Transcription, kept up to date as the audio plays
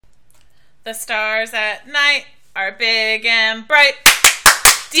The stars at night are big and bright.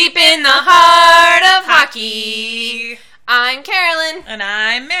 Deep in the heart of hockey. I'm Carolyn. And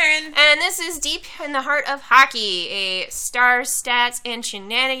I'm Marin. And this is Deep in the Heart of Hockey, a Stars, Stats, and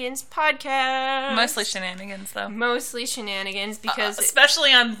Shenanigans podcast. Mostly shenanigans, though. Mostly shenanigans, because...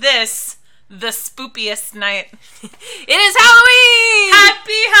 especially on this, the spoopiest night. It is Halloween!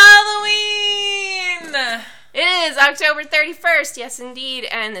 Happy Halloween! It is October 31st, yes indeed,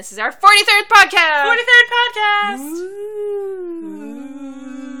 and this is our 43rd podcast! 43rd podcast!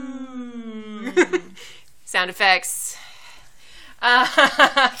 Ooh. Sound effects. We're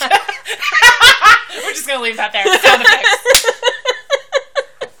just gonna leave that there. Sound effects.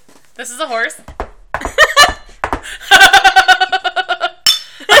 This is a horse.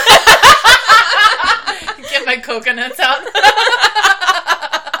 Get my coconuts out.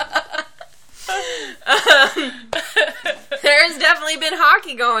 There's definitely been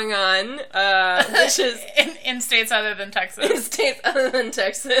hockey going on, which is in states other than Texas. In states other than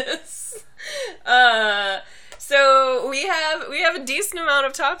Texas. So we have a decent amount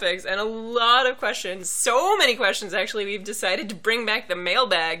of topics and a lot of questions. So many questions, actually. We've decided to bring back the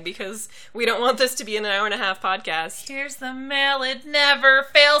mailbag because we don't want this to be an hour-and-a-half podcast. Here's the mail, it never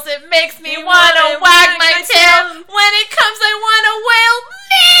fails. It makes me wanna wag my tail. When it comes, I wanna wail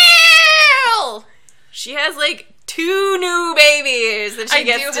mail. She has like 2 new babies that she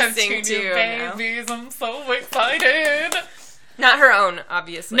gets to sing to. I do have 2 new babies. I'm so excited. Not her own,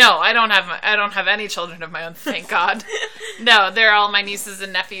 obviously. No, I don't have any children of my own, thank God. No, they're all my nieces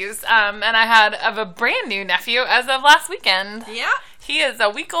and nephews. And I have a brand new nephew as of last weekend. Yeah. He is a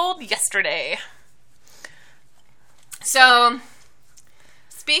week old yesterday. So,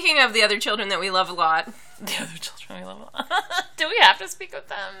 speaking of the other children that we love a lot. The other children we love a lot. Do we have to speak of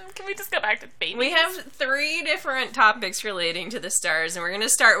them? Can we just go back to babies? We have 3 different topics relating to the Stars, and we're going to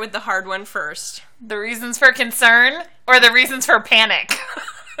start with the hard one first. The reasons for concern or the reasons for panic?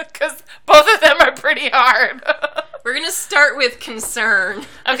 Because both of them are pretty hard. We're going to start with concern.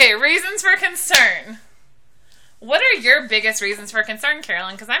 Okay, reasons for concern. What are your biggest reasons for concern,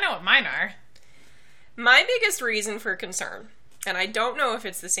 Carolyn? Because I know what mine are. My biggest reason for concern, and I don't know if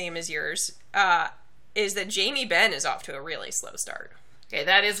it's the same as yours, is that Jamie Benn is off to a really slow start. Okay,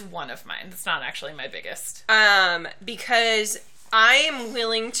 that is one of mine. It's not actually my biggest. Because I am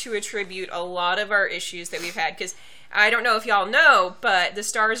willing to attribute a lot of our issues that we've had, because I don't know if y'all know, but the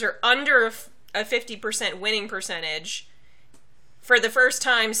Stars are under a 50% winning percentage for the first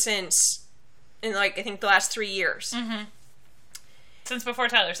time since, I think, the last 3 years. Mm-hmm. Since before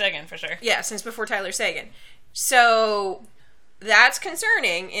Tyler Seguin, for sure. Yeah, since before Tyler Seguin. So that's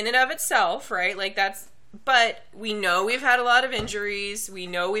concerning in and of itself, right? But we know we've had a lot of injuries. We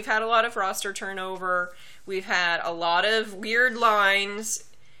know we've had a lot of roster turnover. We've had a lot of weird lines.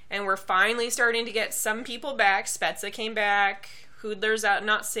 And we're finally starting to get some people back. Spezza came back. Hudler's out,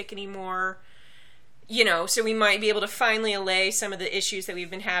 not sick anymore. So we might be able to finally allay some of the issues that we've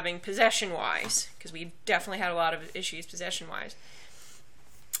been having possession-wise. Because we definitely had a lot of issues possession-wise.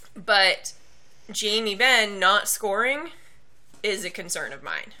 But Jamie Benn not scoring is a concern of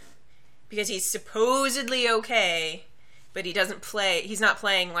mine. Because he's supposedly okay, but he doesn't play. He's not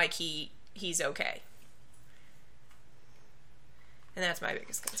playing like he's okay. And that's my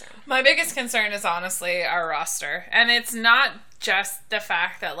biggest concern. My biggest concern is honestly our roster. And it's not just the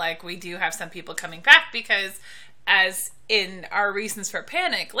fact that we do have some people coming back, because as in our reasons for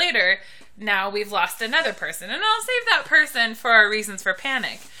panic later, now we've lost another person. And I'll save that person for our reasons for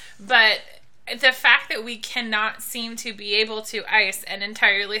panic. But the fact that we cannot seem to be able to ice an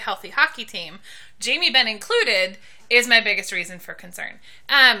entirely healthy hockey team, Jamie Benn included, is my biggest reason for concern.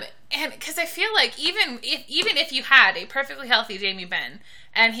 And because I feel like even if you had a perfectly healthy Jamie Benn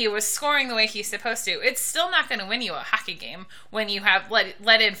and he was scoring the way he's supposed to, it's still not going to win you a hockey game when you have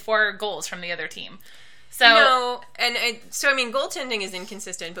let in 4 goals from the other team. So no, goaltending is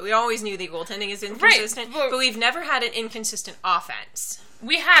inconsistent, but we always knew the goaltending is inconsistent. Right, but we've never had an inconsistent offense.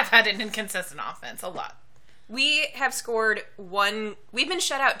 We have had an inconsistent offense a lot. We have scored we've been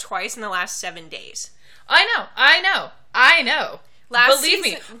shut out twice in the last 7 days. I know. Believe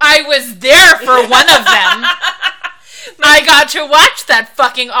me, season, I was there for one of them. I got to watch that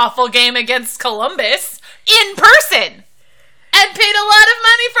fucking awful game against Columbus in person and paid a lot of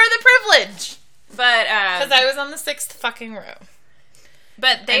money for the privilege. But because I was on the 6th fucking row.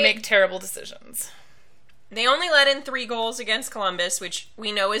 But I make terrible decisions. They only let in 3 goals against Columbus, which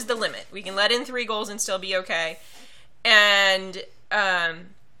we know is the limit. We can let in 3 goals and still be okay. And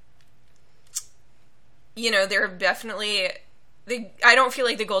they're definitely I don't feel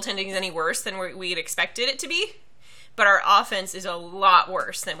like the goaltending is any worse than we'd expected it to be. but our offense is a lot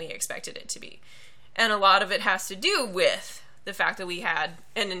worse than we expected it to be. And a lot of it has to do with the fact that we had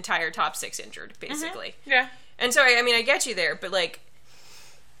an entire top 6 injured, basically. Mm-hmm. Yeah. And so, I mean, I get you there, but, like,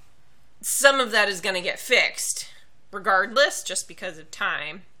 some of that is going to get fixed regardless, just because of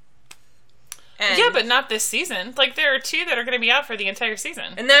time. And, yeah, but not this season. Like, there are 2 that are going to be out for the entire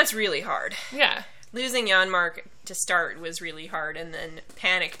season. And that's really hard. Yeah. Losing Janmark to start was really hard, and then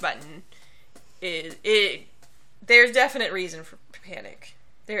panic button there's definite reason for panic.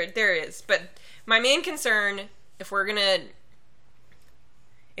 There is. But my main concern, if we're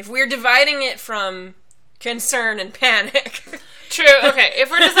dividing it from concern and panic. True. Okay.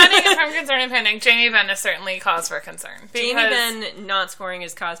 If we're deciding it from concern and panic, Jamie Benn is certainly cause for concern. Jamie Benn not scoring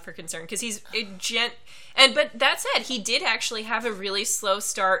is cause for concern because he's but that said, he did actually have a really slow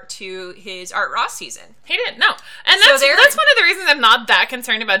start to his Art Ross season. He did. No. And that's one of the reasons I'm not that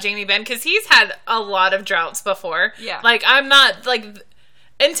concerned about Jamie Benn, because he's had a lot of droughts before. Yeah. Like, I'm not, like,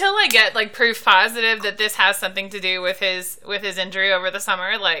 until I get, like, proof positive that this has something to do with his injury over the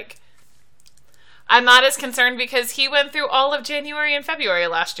summer, like, I'm not as concerned because he went through all of January and February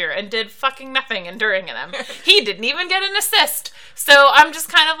last year and did fucking nothing during them. He didn't even get an assist. So I'm just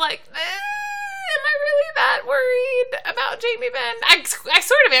kind of like, am I really that worried about Jamie Benn? I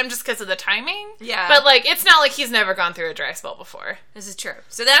sort of am, just because of the timing. Yeah. But, like, it's not like he's never gone through a dry spell before. This is true.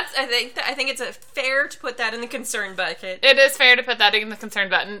 So that's, I think it's fair to put that in the concern bucket. It is fair to put that in the concern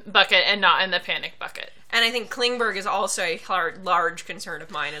bucket and not in the panic bucket. And I think Klingberg is also a large concern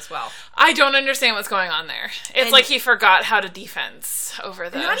of mine as well. I don't understand what's going on there. It's like he forgot how to defense over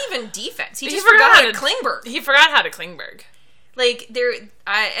the... Not even defense. He just forgot how to Klingberg. He forgot how to Klingberg. Like,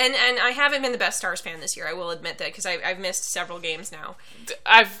 I haven't been the best Stars fan this year, I will admit that, because I've missed several games now.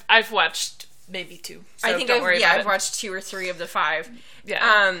 I've watched maybe 2, so I think I've watched 2 or 3 of the 5.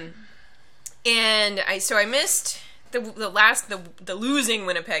 Yeah. And I missed the losing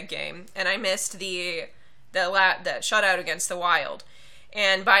Winnipeg game, and I missed the shutout against the Wild.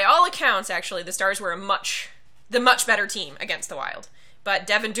 And by all accounts, actually, the Stars were the much better team against the Wild. But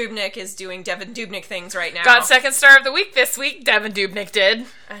Devan Dubnyk is doing Devan Dubnyk things right now. Got second star of the week this week, Devan Dubnyk did.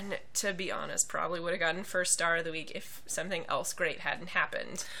 And to be honest, probably would have gotten first star of the week if something else great hadn't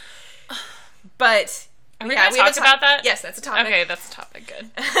happened. But... Are we going to talk about that? Yes, that's a topic. Okay, that's a topic. Good.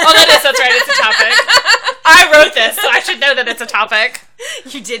 That's right. It's a topic. I wrote this, so I should know that it's a topic.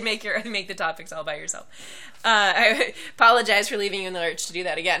 You did make the topics all by yourself. I apologize for leaving you in the lurch to do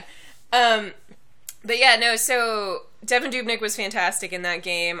that again. But yeah, no, so Devan Dubnyk was fantastic in that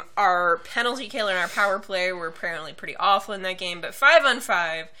game. Our penalty kill and our power play were apparently pretty awful in that game, but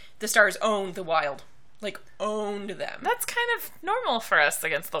 5-on-5, the Stars owned the Wild. Like, owned them. That's kind of normal for us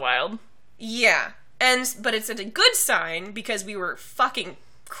against the Wild. Yeah. But it's a good sign because we were fucking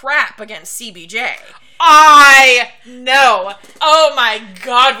crap against CBJ. I know. Oh my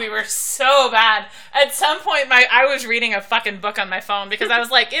god, we were so bad. At some point, I was reading a fucking book on my phone because I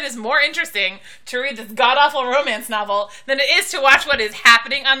was like, it is more interesting to read this god-awful romance novel than it is to watch what is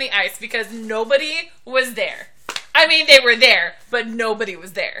happening on the ice, because nobody was there. I mean, they were there, but nobody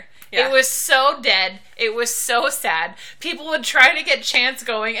was there. Yeah. It was so dead. It was so sad. People would try to get chants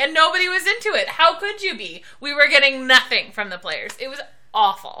going, and nobody was into it. How could you be? We were getting nothing from the players. It was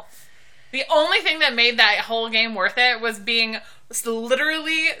awful. The only thing that made that whole game worth it was being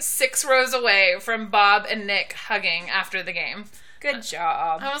literally 6 rows away from Bob and Nick hugging after the game. Good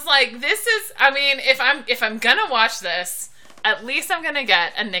job. I was like, this is... I mean, if I'm gonna watch this, at least I'm gonna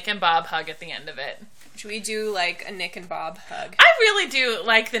get a Nick and Bob hug at the end of it. Should we do, like, a Nick and Bob hug? I really do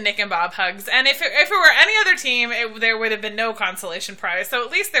like the Nick and Bob hugs. And if it were any other team, there would have been no consolation prize. So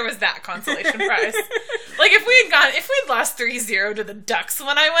at least there was that consolation prize. Like, if we'd lost 3-0 to the Ducks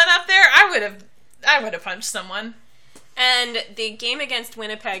when I went up there, I would have punched someone. And the game against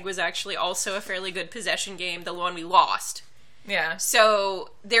Winnipeg was actually also a fairly good possession game, the one we lost. Yeah.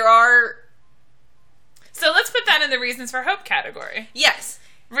 So So let's put that in the Reasons for Hope category. Yes.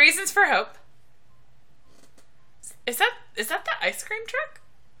 Reasons for Hope. Is that the ice cream truck?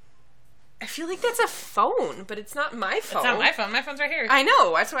 I feel like that's a phone, but it's not my phone. It's not my phone. My phone's right here. I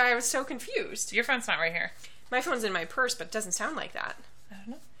know. That's why I was so confused. Your phone's not right here. My phone's in my purse, but it doesn't sound like that. I don't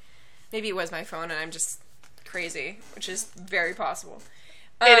know. Maybe it was my phone and I'm just crazy, which is very possible.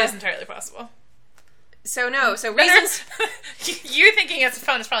 It is entirely possible. So reasons... You thinking it's a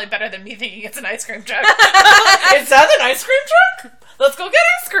phone is probably better than me thinking it's an ice cream truck. Is that an ice cream truck? Let's go get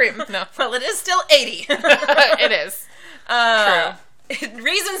ice cream. No. Well, it is still 80. It is. True.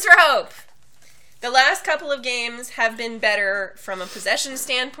 Reasons for hope. The last couple of games have been better from a possession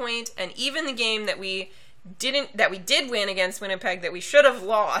standpoint, and even the game that we did win against Winnipeg that we should have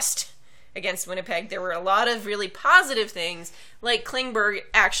lost against Winnipeg, there were a lot of really positive things, like Klingberg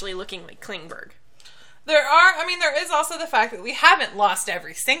actually looking like Klingberg. There is also the fact that we haven't lost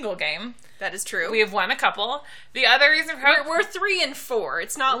every single game. That is true. We have won a couple. The other reason for hope... We're 3-4.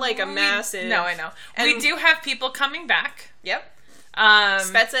 It's not like a massive... No, I know. And we do have people coming back. Yep.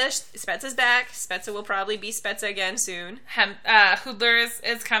 Spezza's back. Spezza will probably be Spezza again soon. Hoodler is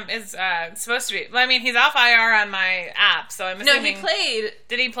supposed to be... Well, I mean, he's off IR on my app, so I'm assuming... No, he played...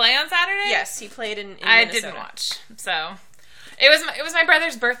 Did he play on Saturday? Yes, he played in I Minnesota. didn't watch, so... It was my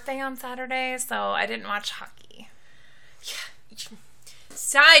brother's birthday on Saturday, so I didn't watch hockey. Yeah.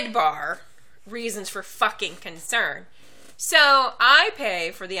 Sidebar, reasons for fucking concern. So, I pay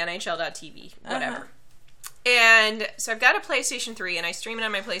for the NHL.TV, whatever. And so I've got a PlayStation 3, and I stream it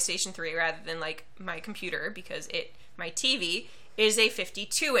on my PlayStation 3 rather than, like, my computer, because my TV is a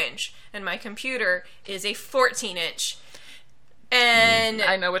 52-inch, and my computer is a 14-inch. And...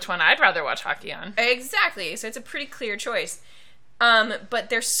 I know which one I'd rather watch hockey on. Exactly, so it's a pretty clear choice.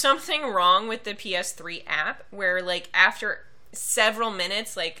 But there's something wrong with the PS3 app, where, like, after several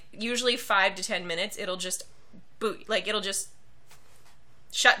minutes, like, usually 5 to 10 minutes, it'll just boot, like, it'll just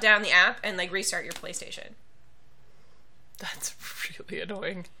shut down the app and, like, restart your PlayStation. That's really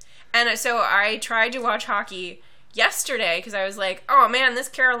annoying. And so I tried to watch hockey yesterday, because I was like, oh man, this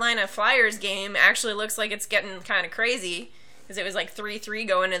Carolina Flyers game actually looks like it's getting kind of crazy, because it was like 3-3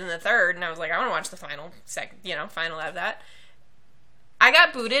 going into the third, and I was like, I want to watch the final out of that. I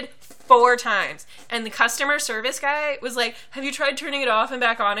got booted 4 times, and the customer service guy was like, have you tried turning it off and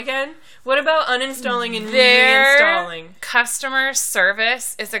back on again? What about uninstalling and reinstalling? Customer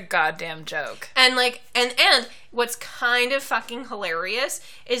service is a goddamn joke. And like, and what's kind of fucking hilarious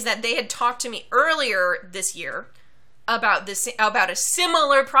is that they had talked to me earlier this year about a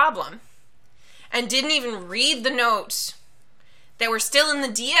similar problem, and didn't even read the notes that were still in the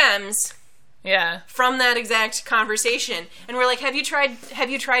DMs. Yeah. From that exact conversation. And we're like, have you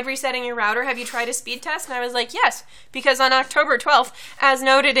tried resetting your router? Have you tried a speed test? And I was like, yes, because on October 12th, as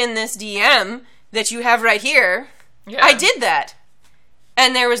noted in this DM that you have right here, I did that.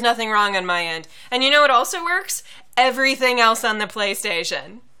 And there was nothing wrong on my end. And you know what also works? Everything else on the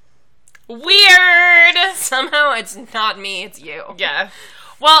PlayStation. Weird! Somehow it's not me, it's you. Yeah.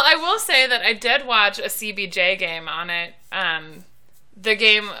 Well, I will say that I did watch a CBJ game on it, the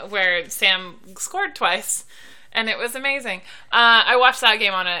game where Sam scored twice, and it was amazing. I watched that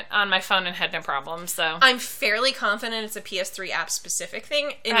game on my phone and had no problems, so... I'm fairly confident it's a PS3 app-specific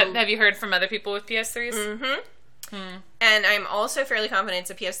thing. Have you heard from other people with PS3s? Mm-hmm. And I'm also fairly confident it's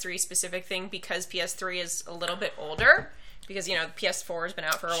a PS3-specific thing because PS3 is a little bit older, because, you know, the PS4 has been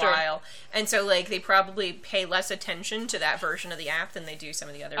out for a while, and so, like, they probably pay less attention to that version of the app than they do some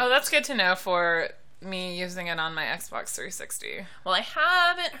of the other... Oh, that's good to know for... me using it on my Xbox 360. Well, I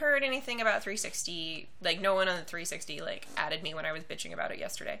haven't heard anything about 360. Like, no one on the 360, like, added me when I was bitching about it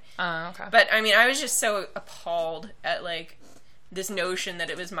yesterday. Oh, okay. But, I mean, I was just so appalled at, like, this notion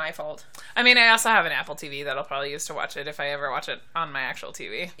that it was my fault. I mean, I also have an Apple TV that I'll probably use to watch it if I ever watch it on my actual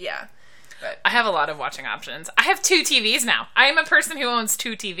TV. Yeah. But I have a lot of watching options. I have 2 TVs now. I am a person who owns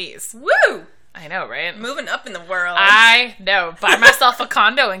 2 TVs. Woo! I know, right? Moving up in the world. I know. Buy myself a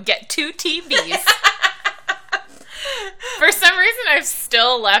condo and get 2 TVs. For some reason, I've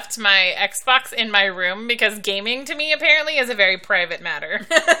still left my Xbox in my room because gaming to me apparently is a very private matter.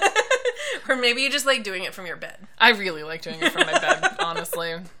 Or maybe you just like doing it from your bed. I really like doing it from my bed,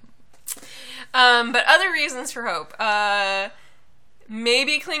 honestly. But other reasons for hope.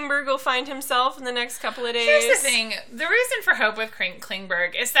 Maybe Klingberg will find himself in the next couple of days. Here's the thing. The reason for hope with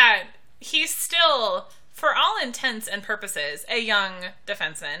Klingberg is that he's still, for all intents and purposes, a young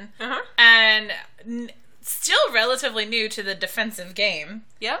defenseman. Uh-huh. And still relatively new to the defensive game.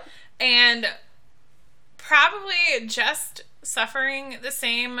 Yep. And probably just suffering the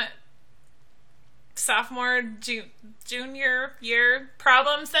same sophomore, junior year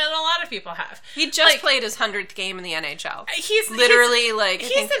problems that a lot of people have. He just played his 100th game in the NHL. He's literally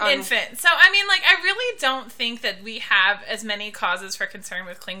he's an infant. So, I mean, like, I really don't think that we have as many causes for concern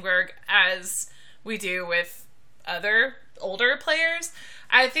with Klingberg as we do with other older players.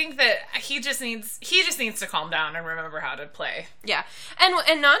 I think that he just needs to calm down and remember how to play. Yeah.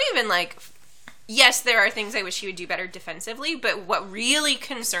 And not even like, yes, there are things I wish he would do better defensively, but what really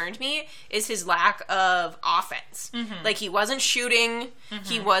concerned me is his lack of offense. Mm-hmm. Like, he wasn't shooting,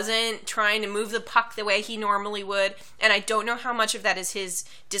 he wasn't trying to move the puck the way he normally would, and I don't know how much of that is his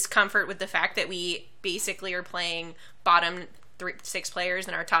discomfort with the fact that we basically are playing bottom 6 players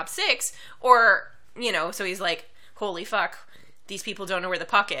in our top 6, or, you know, so he's like, holy fuck, these people don't know where the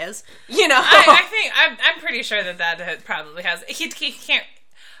puck is, you know. I think I'm pretty sure that probably has. He can't.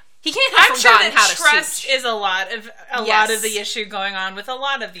 He can't have I'm sure forgotten how that to trust suit. is a lot of the issue going on with a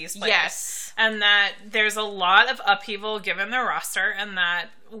lot of these players. Yes. And that there's a lot of upheaval given the roster, and that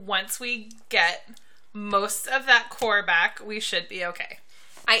once we get most of that core back, we should be okay.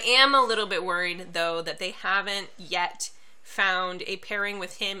 I am a little bit worried, though, that they haven't yet found a pairing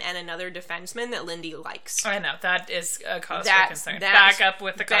with him and another defenseman that Lindy likes. I know, that is a cause for concern. Back up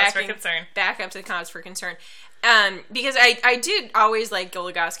with the cause for concern. Back up to the cause for concern. Because I did always like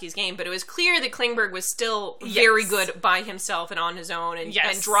Goligoski's game, but it was clear that Klingberg was still very good by himself and on his own and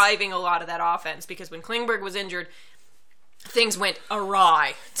driving a lot of that offense, because when Klingberg was injured, things went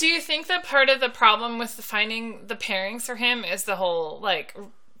awry. Do you think that part of the problem with finding the pairings for him is the whole, like,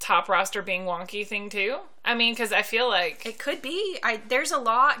 top roster being wonky thing too? I mean, because I feel like it could be. There's a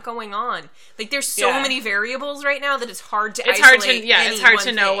lot going on. Like, there's so many variables right now that it's hard to isolate. It's hard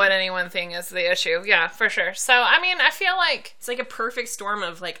to know what any one thing is the issue. Yeah, for sure. So I mean, I feel like it's like a perfect storm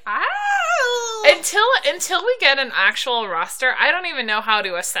of like, until we get an actual roster, I don't even know how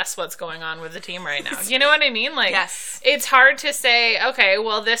to assess what's going on with the team right now. You know what I mean? Like, it's hard to say, okay,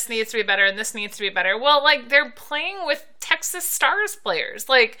 well, this needs to be better and this needs to be better. Well, like, they're playing with Texas Stars players.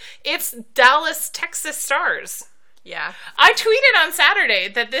 Like, it's Dallas, Texas Stars. Yeah. I tweeted on Saturday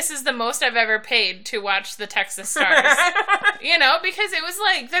that this is the most I've ever paid to watch the Texas Stars. You know, because it was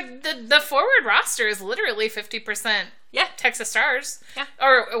like the forward roster is literally 50% Texas Stars. Yeah.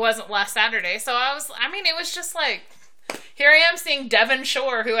 Or it wasn't last Saturday. So it was just like, here I am seeing Devon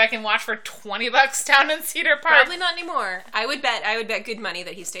Shore, who I can watch for $20 down in Cedar Park. Probably not anymore. I would bet good money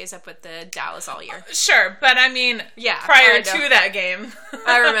that he stays up with the Dallas all year. Sure, but I mean, prior to that game.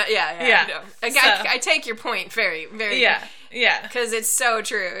 I remember, I take your point very, very. Yeah. Because it's so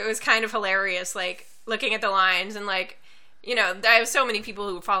true. It was kind of hilarious, like, looking at the lines and, like, you know, I have so many people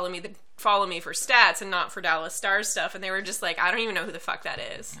who follow me for stats and not for Dallas Stars stuff, and they were just like, I don't even know who the fuck that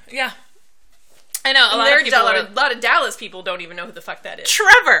is. Yeah. I know, a lot of Dallas people don't even know who the fuck that is.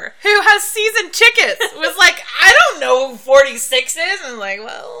 Trevor, who has season tickets, was like, I don't know who 46 is. And I'm like,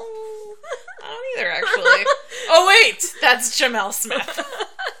 well, I don't either, actually. Oh, wait, that's Jamel Smith.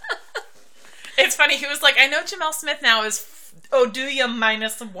 It's funny, he was like, I know Jamel Smith now is Oduya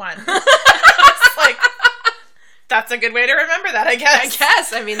 -1. It's like, that's a good way to remember that, I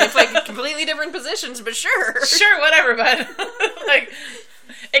guess. I mean, they play completely different positions, but sure. Sure, whatever, bud. Like,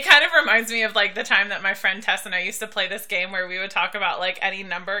 it kind of reminds me of, like, the time that my friend Tess and I used to play this game where we would talk about, like, any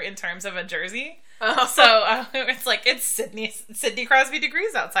number in terms of a jersey. Oh. So it's like, it's Sidney Crosby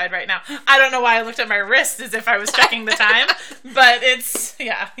degrees outside right now. I don't know why I looked at my wrist as if I was checking the time, but it's,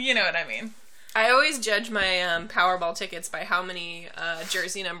 you know what I mean. I always judge my Powerball tickets by how many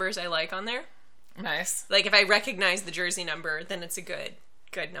jersey numbers I like on there. Nice. Like, if I recognize the jersey number, then it's a good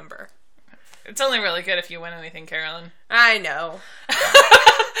number. It's only really good if you win anything, Carolyn. I know.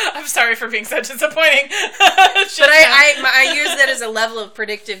 I'm sorry for being so disappointing. But I use that as a level of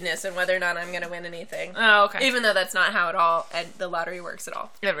predictiveness and whether or not I'm going to win anything. Oh, okay. Even though that's not how the lottery works at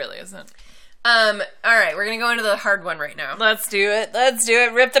all. It really isn't. All right, we're going to go into the hard one right now. Let's do it.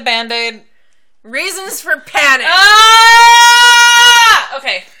 Rip the Band-Aid. Reasons for panic. Ah!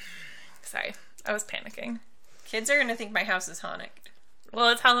 Okay. Sorry. I was panicking. Kids are going to think my house is haunted. Well,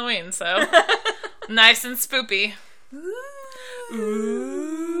 it's Halloween, so nice and spoopy. Ooh.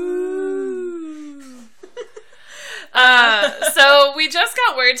 So we just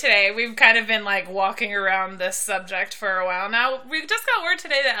got word today. We've kind of been, like, walking around this subject for a while now. We just got word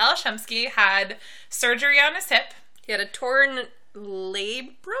today that Al Shemsky had surgery on his hip. He had a torn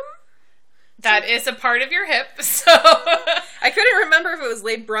labrum? That is a part of your hip, so... I couldn't remember if it was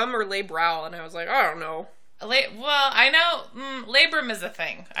labrum or labral, and I was like, I don't know. Well, I know labrum is a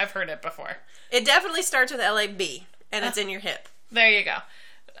thing. I've heard it before. It definitely starts with LAB, and it's in your hip. There you go.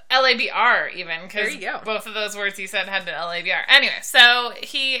 LABR, even, there because you go. Both of those words you said had an LABR. Anyway, so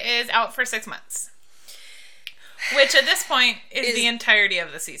he is out for 6 months. Which, at this point, is the entirety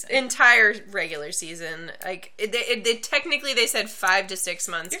of the season. Entire regular season. Like, technically they said 5 to 6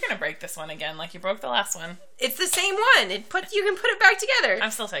 months. You're going to break this one again, like you broke the last one. It's the same one. You can put it back together.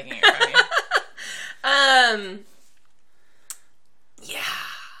 I'm still taking it from you. Yeah.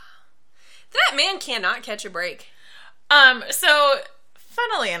 That man cannot catch a break. So,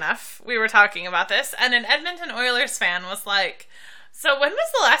 funnily enough, we were talking about this, and an Edmonton Oilers fan was like, so when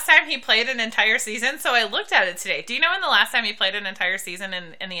was the last time he played an entire season? So I looked at it today. Do you know when the last time he played an entire season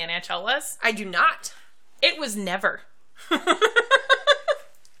in the NHL was? I do not. It was never.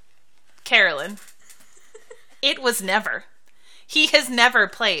 Carolyn. It was never. He has never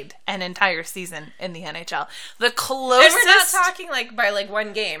played an entire season in the NHL. The closest... And we're not talking, like, by, like,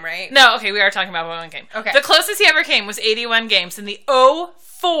 one game, right? No, okay, we are talking about one game. Okay. The closest he ever came was 81 games in the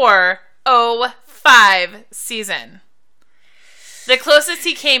 04-05 season. The closest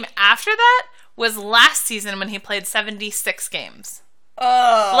he came after that was last season when he played 76 games.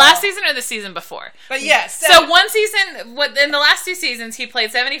 Oh. Last season or the season before? But yes. So one season, in the last 2 seasons, he played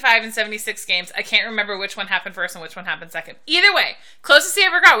 75 and 76 games. I can't remember which one happened first and which one happened second. Either way, closest he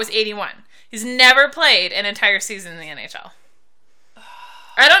ever got was 81. He's never played an entire season in the NHL.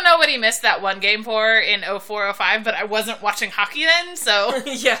 I don't know what he missed that one game for in 04-05, but I wasn't watching hockey then, so...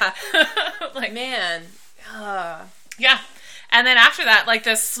 Yeah. Like, man. Yeah. And then after that, like,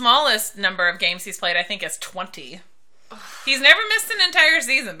 the smallest number of games he's played, I think, is 20. He's never missed an entire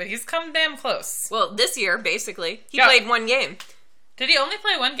season, but he's come damn close. Well, this year, basically, he played one game. Did he only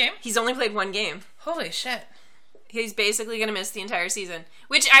play one game? He's only played one game. Holy shit. He's basically going to miss the entire season.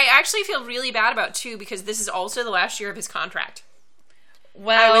 Which I actually feel really bad about, too, because this is also the last year of his contract.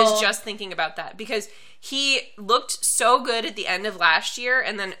 Well, I was just thinking about that because he looked so good at the end of last year,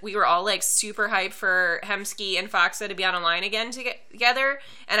 and then we were all like super hyped for Hemsky and Faksa to be on a line again together,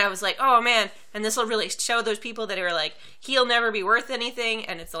 and I was like, oh man, and this will really show those people that are like, he'll never be worth anything,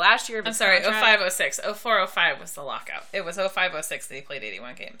 and it's the last year of his contract. 05-06. 04-05 was the lockout. It was 05-06 that he played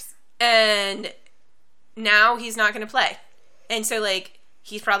 81 games. And now he's not going to play. And so like,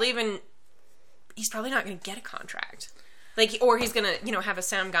 he's probably not going to get a contract. Like, or he's gonna, have a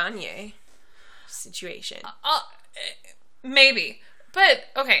Sam Gagner situation. Maybe. But,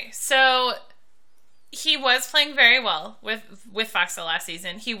 okay, so he was playing very well with Faksa last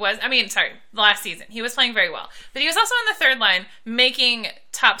season. Last season. He was playing very well. But he was also on the third line making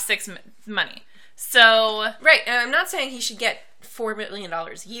top 6 money. So... Right, and I'm not saying he should get $4 million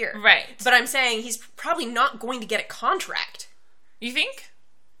a year. Right. But I'm saying he's probably not going to get a contract. You think?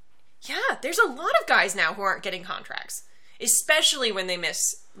 Yeah, there's a lot of guys now who aren't getting contracts. Especially when they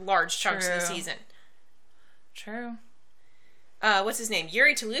miss large chunks of the season. True. What's his name?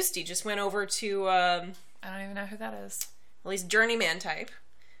 Yuri Tlusty just went over to... I don't even know who that is. Well, he's journeyman type.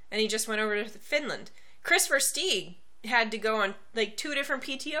 And he just went over to Finland. Chris Versteeg had to go on, 2 different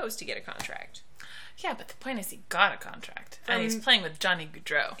PTOs to get a contract. Yeah, but the point is he got a contract. And he's playing with Johnny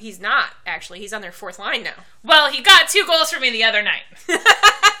Gaudreau. He's not, actually. He's on their 4th line now. Well, he got 2 goals for me the other night.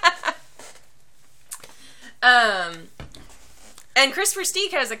 And Chris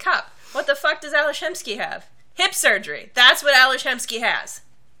Versteeg has a cup. What the fuck does Ales Hemsky have? Hip surgery. That's what Ales Hemsky has.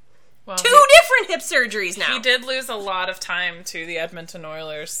 Well, 2 different hip surgeries now. He did lose a lot of time to the Edmonton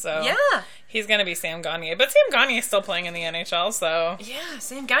Oilers, so... Yeah. He's going to be Sam Gagner. But Sam Gagner is still playing in the NHL, so... Yeah,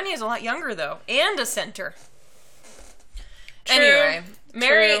 Sam Gagner is a lot younger, though. And a center. True. Anyway,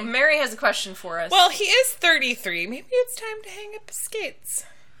 Mary has a question for us. Well, he is 33. Maybe it's time to hang up his skates.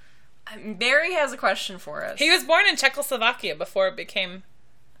 Mary has a question for us. He was born in Czechoslovakia before it became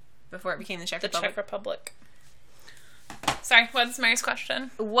the Czech Republic. Czech Republic. Sorry, what's Mary's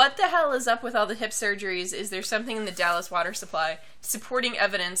question? What the hell is up with all the hip surgeries? Is there something in the Dallas water supply? Supporting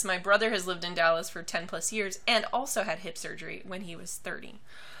evidence, my brother has lived in Dallas for 10 plus years and also had hip surgery when he was 7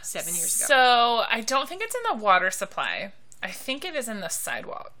 years ago. So, I don't think it's in the water supply. I think it is in the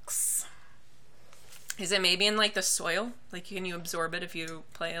sidewalks. Is it maybe in, the soil? Can you absorb it if you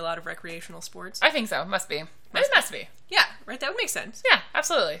play a lot of recreational sports? I think so. Must be. It must be. Yeah, right? That would make sense. Yeah,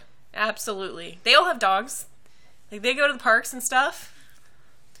 absolutely. Absolutely. They all have dogs. They go to the parks and stuff.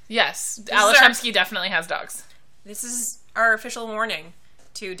 Yes. Ales Hemsky definitely has dogs. This is our official warning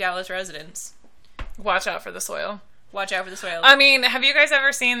to Dallas residents. Watch out for the soil. Watch out for the soil. I mean, have you guys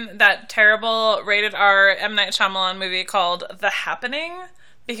ever seen that terrible rated R M. Night Shyamalan movie called The Happening?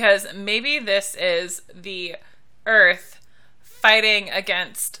 Because maybe this is the Earth fighting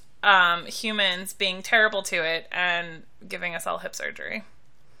against humans being terrible to it and giving us all hip surgery.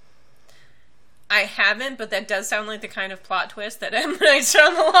 I haven't, but that does sound like the kind of plot twist that M. Night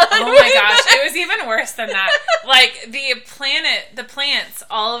Shyamalan. Oh my gosh, it was even worse than that. The plants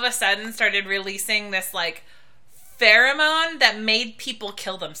all of a sudden started releasing this pheromone that made people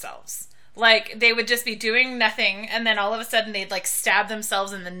kill themselves. They would just be doing nothing, and then all of a sudden they'd stab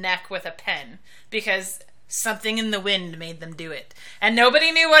themselves in the neck with a pen because something in the wind made them do it. And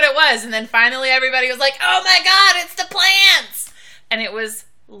nobody knew what it was, and then finally everybody was like, oh my god, it's the plants! And it was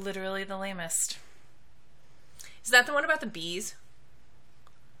literally the lamest. Is that the one about the bees?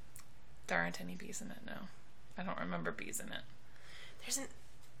 There aren't any bees in it, no. I don't remember bees in it. There's an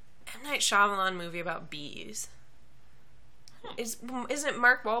M. Night Shyamalan movie about bees. Isn't it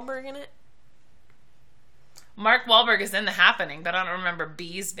Mark Wahlberg in it? Mark Wahlberg is in The Happening, but I don't remember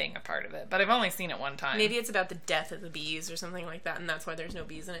bees being a part of it. But I've only seen it one time. Maybe it's about the death of the bees or something like that, and that's why there's no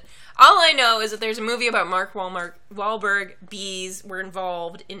bees in it. All I know is that there's a movie about Mark Wahlberg. Bees were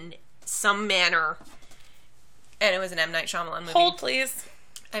involved in some manner, and it was an M. Night Shyamalan movie. Hold, please.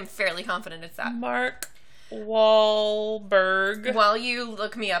 I'm fairly confident it's that. Mark Wahlberg. While you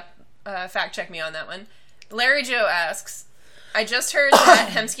look me up, fact check me on that one. Larry Joe asks, I just heard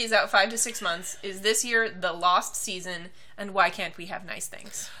that Hemsky's out 5 to 6 months. Is this year the lost season, and why can't we have nice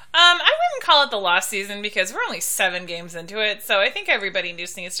things? I wouldn't call it the lost season because we're only 7 games into it, so I think everybody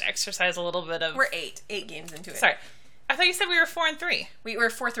just needs to exercise a little bit of... We're 8 games into it. Sorry. I thought you said we were 4-3. We were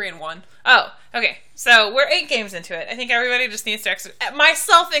 4-3-1. Oh, okay. So we're 8 games into it. I think everybody just needs to exercise,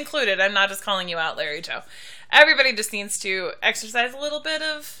 myself included. I'm not just calling you out, Larry Joe. Everybody just needs to exercise a little bit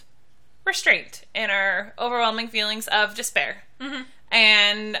of restraint in our overwhelming feelings of despair,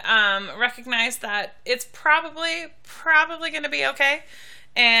 and recognize that it's probably going to be okay,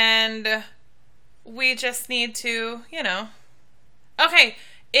 and we just need to, okay.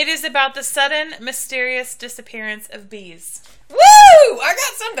 It is about the sudden, mysterious disappearance of bees. Woo! I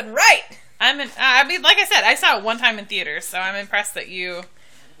got something right. Like I said, I saw it one time in theaters, so I'm impressed that you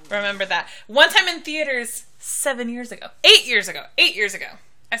remember that. One time in theaters 7 years ago. 8 years ago. 8 years ago.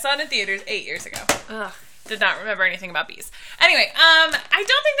 I saw it in theaters 8 years ago. Ugh. Did not remember anything about bees. Anyway, I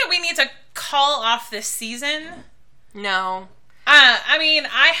don't think that we need to call off this season. No. I mean,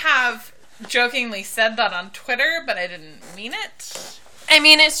 I have jokingly said that on Twitter, but I didn't mean it. I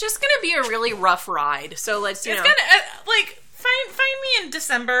mean, it's just going to be a really rough ride. So let's, It's gonna, find me in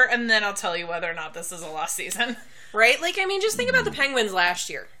December, and then I'll tell you whether or not this is a lost season. Right? Just think about the Penguins last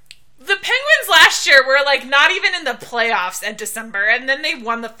year. The Penguins last year were, not even in the playoffs in December, and then they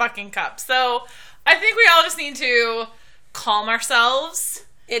won the fucking cup. So, I think we all just need to calm ourselves.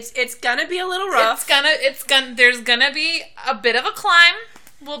 It's gonna be a little rough. There's gonna be a bit of a climb.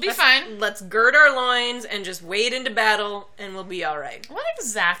 We'll be fine. Let's gird our loins and just wade into battle, and we'll be all right. What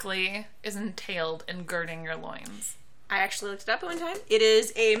exactly is entailed in girding your loins? I actually looked it up one time. It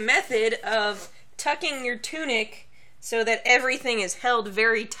is a method of tucking your tunic so that everything is held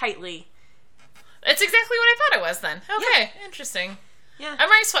very tightly. It's exactly what I thought it was then. Okay, yeah. Interesting. Yeah. I'm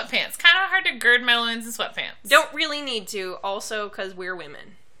wearing sweatpants. Kind of hard to gird my loins in sweatpants. Don't really need to, also because we're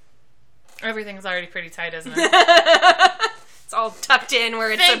women. Everything's already pretty tight, isn't it? It's all tucked in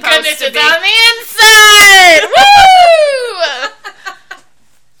where it's Thank supposed goodness to it's be. on the inside!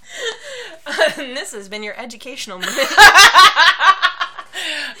 Woo! And this has been your educational minute.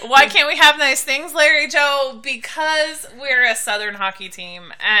 Why can't we have nice things, Larry Joe? Because we're a Southern hockey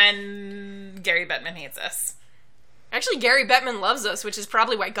team, and Gary Bettman hates us. Actually, Gary Bettman loves us, which is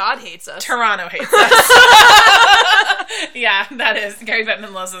probably why God hates us. Toronto hates us. Yeah, that is. Gary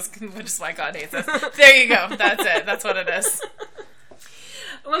Bettman loves us, which is why God hates us. There you go. That's it. That's what it is.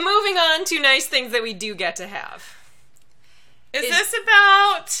 Well, moving on to nice things that we do get to have. Is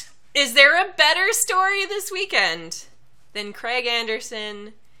there a better story this weekend than Craig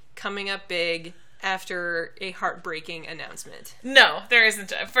Anderson coming up big after a heartbreaking announcement? No, there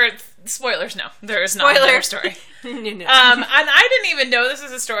isn't. For spoilers, no. There is not a better story. No. And I didn't even know this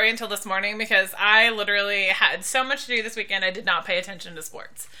was a story until this morning because I literally had so much to do this weekend I did not pay attention to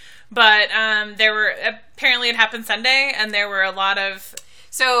sports. But apparently it happened Sunday, and there were a lot of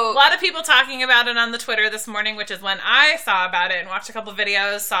people talking about it on the Twitter this morning, which is when I saw about it and watched a couple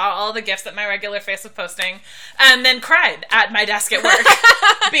videos, saw all the gifs that my regular face was posting, and then cried at my desk at work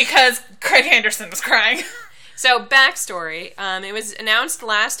because Craig Anderson was crying. So, backstory. It was announced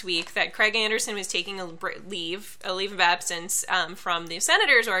last week that Craig Anderson was taking a leave of absence from the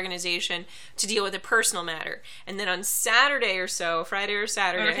Senators organization to deal with a personal matter. And then on Saturday or so, Friday or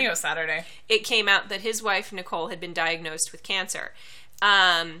Saturday... I think it was Saturday. It came out that his wife, Nicole, had been diagnosed with cancer.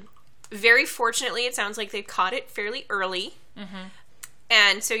 Very fortunately, it sounds like they caught it fairly early. Mm-hmm.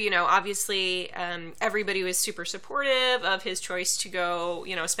 And so, obviously, everybody was super supportive of his choice to go,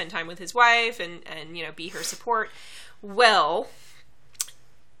 spend time with his wife and be her support. Well,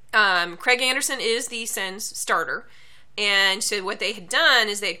 Craig Anderson is the Sens starter. And so what they had done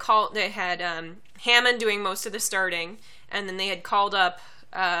is they had Hammond doing most of the starting, and then they had called up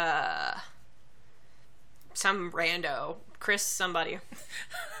some rando, Chris somebody,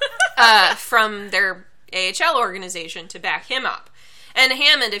 from their AHL organization to back him up. And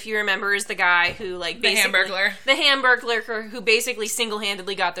Hammond, if you remember, is the guy who, the Hamburglar who basically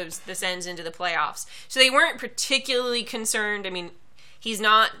single-handedly got the Sens into the playoffs. So they weren't particularly concerned. I mean, he's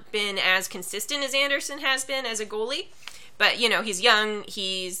not been as consistent as Anderson has been as a goalie. But, he's young.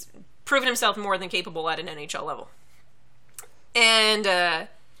 He's proven himself more than capable at an NHL level. And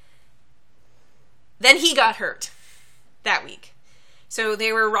Then he got hurt that week. So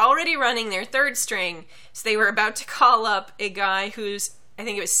they were already running their third string, so they were about to call up a guy who's, I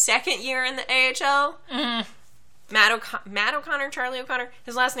think it was second year in the AHL. Matt O'Connor, Charlie O'Connor.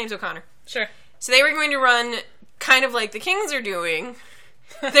 His last name's O'Connor. Sure. So they were going to run kind of like the Kings are doing,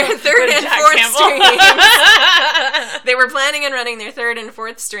 their third and fourth strings. They were planning on running their third and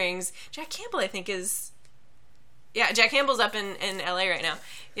fourth strings. Jack Campbell, I think, is... Yeah, Jack Campbell's up in LA right now.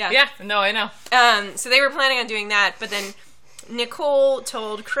 Yeah, no, I know. So they were planning on doing that, but then Nicole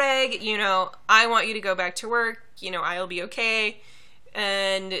told Craig, I want you to go back to work. I'll be okay.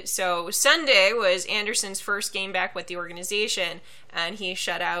 And so Sunday was Anderson's first game back with the organization, and he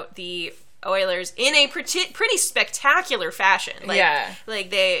shut out the Oilers in a pretty spectacular fashion. Like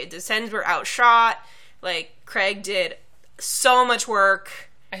the Sens were outshot. Like, Craig did so much work.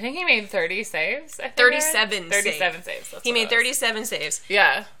 I think he made 30 saves. 37 saves. He made 37 saves.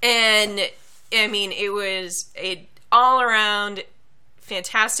 Yeah. And, I mean, it was a all-around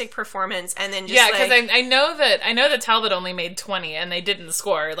fantastic performance. And then just because I know that Talbot only made 20 and they didn't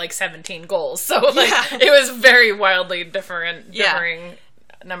score, 17 goals. So, it was very wildly differing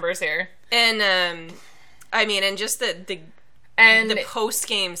numbers here. And, I mean, and just the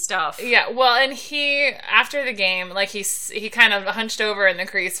post-game stuff. Yeah, well, and he, after the game, he kind of hunched over in the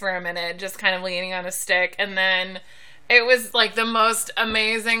crease for a minute, just kind of leaning on his stick, and then it was, the most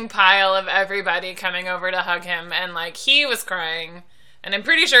amazing pile of everybody coming over to hug him, and, he was crying, and I'm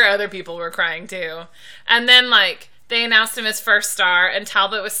pretty sure other people were crying, too. And then, they announced him as first star, and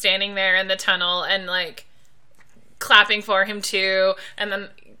Talbot was standing there in the tunnel, and, clapping for him, too, and then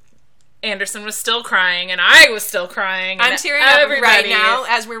Anderson was still crying, and I was still crying. I'm tearing up right now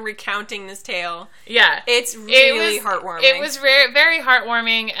as we're recounting this tale. Yeah. It's really heartwarming. It was very, very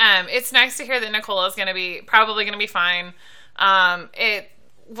heartwarming. It's nice to hear that Nicole is probably going to be fine. It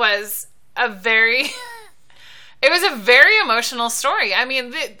was a very... it was a very emotional story. I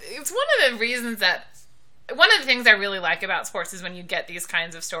mean, it's one of the reasons that... One of the things I really like about sports is when you get these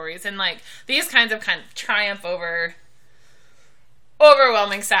kinds of stories, and, these kinds of triumph over...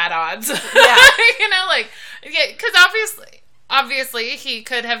 overwhelming sad odds. Yeah. Because obviously he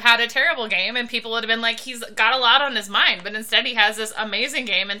could have had a terrible game and people would have been he's got a lot on his mind, but instead he has this amazing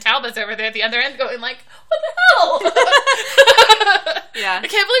game and Talbot's over there at the other end going what the hell? Yeah. I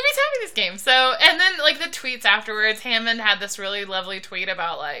can't believe he's having this game. So, and then the tweets afterwards, Hammond had this really lovely tweet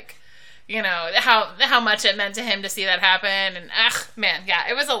about how much it meant to him to see that happen. And,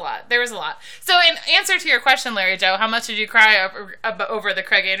 it was a lot. There was a lot. So in answer to your question, Larry Joe, how much did you cry over the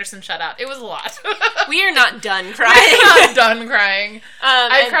Craig Anderson shutout? It was a lot. We are not done crying. We're not done crying.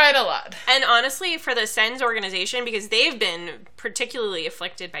 I cried a lot. And honestly, for the Sens organization, because they've been particularly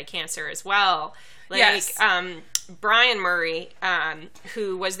afflicted by cancer as well. Yes. Brian Murray,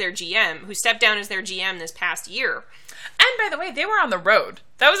 who was their GM, who stepped down as their GM this past year. And by the way, they were on the road.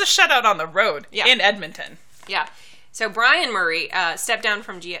 That was a shutout on the road in Edmonton. Yeah. So Brian Murray stepped down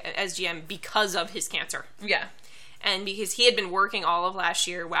as GM because of his cancer. Yeah. And because he had been working all of last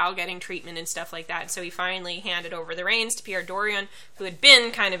year while getting treatment and stuff like that. So he finally handed over the reins to Pierre Dorion, who had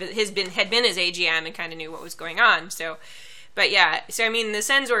been had been his AGM and kind of knew what was going on. So, but yeah. So, I mean, the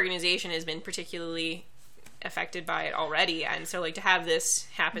Sens organization has been particularly affected by it already. And so, to have this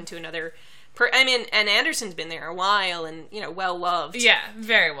happen to another... and Anderson's been there a while and, well-loved. Yeah,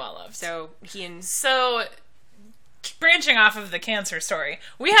 very well-loved. So, branching off of the cancer story,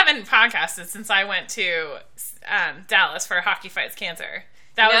 we haven't podcasted since I went to Dallas for Hockey Fights Cancer.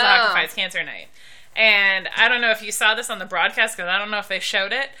 That was Hockey Fights Cancer night. And I don't know if you saw this on the broadcast, because I don't know if they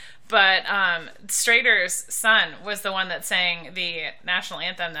showed it, but Strader's son was the one that sang the national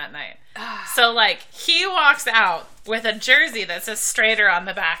anthem that night. So, he walks out with a jersey that says Strader on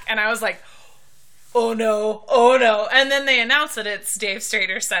the back, and I was like... oh no. And then they announced that it's Dave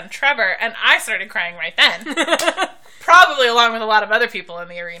Strader's son, Trevor, and I started crying right then. Probably along with a lot of other people in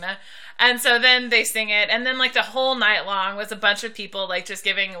the arena. And so then they sing it, and then, the whole night long was a bunch of people, just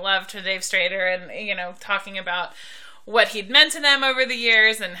giving love to Dave Strader and, talking about what he'd meant to them over the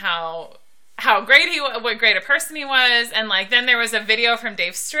years and how great what great a person he was. And, then there was a video from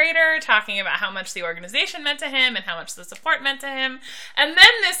Dave Strader talking about how much the organization meant to him and how much the support meant to him. And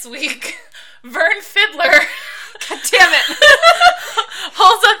then this week... Vern Fiddler, God damn it,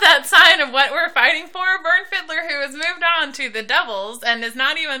 holds up that sign of what we're fighting for. Vern Fiddler, who has moved on to the Devils and is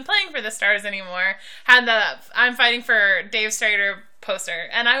not even playing for the Stars anymore, had the "I'm fighting for Dave Strader" poster,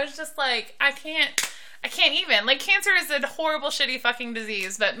 and I was just like, I can't even. Cancer is a horrible, shitty fucking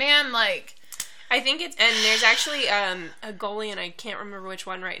disease, but man, I think it's, and there's actually a goalie, and I can't remember which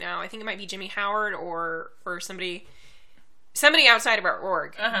one right now. I think it might be Jimmy Howard or somebody outside of our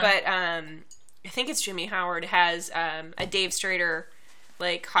org. Uh-huh. But I think it's Jimmy Howard, has a Dave Strader,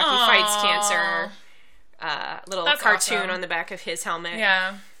 like, hockey fights cancer little That's cartoon awesome. on the back of his helmet.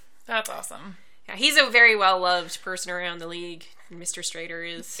 Yeah, that's awesome. Yeah, he's a very well-loved person around the league. Mr. Strader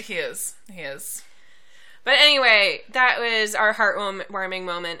is. He is. He is. But anyway, that was our heartwarming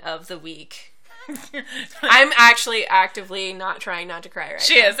moment of the week. I'm actually actively trying not to cry right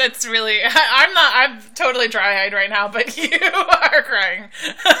She now. is. It's really. I'm totally dry-eyed right now, but you are crying.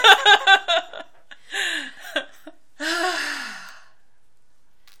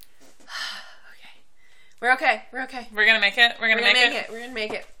 We're okay. We're okay. We're gonna make it. We're gonna make it. We're gonna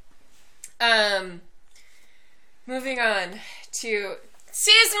make it. Moving on to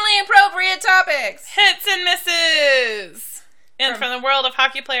seasonally appropriate topics. Hits and misses. And from the world of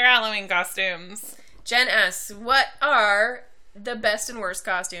hockey player Halloween costumes. Jen asks, what are the best and worst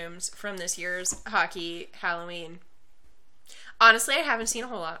costumes from this year's hockey Halloween? Honestly, I haven't seen a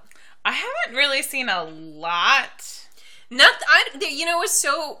whole lot. I haven't really seen a lot. It's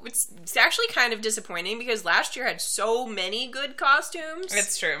actually kind of disappointing because last year had so many good costumes.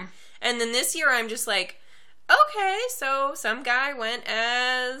 It's true. And then this year I'm just like, okay, so some guy went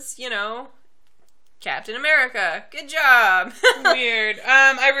as, Captain America. Good job. Weird.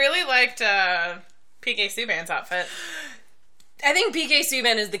 I really liked PK Subban's outfit. I think PK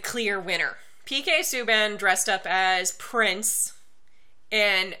Subban is the clear winner. PK Subban dressed up as Prince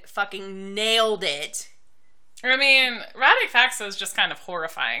and fucking nailed it. I mean, Radek Faxa is just kind of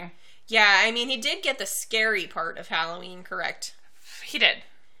horrifying. Yeah, I mean, he did get the scary part of Halloween correct. He did.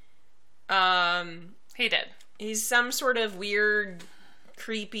 He did. He's some sort of weird,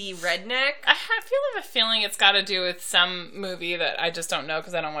 creepy redneck. I have a feeling it's got to do with some movie that I just don't know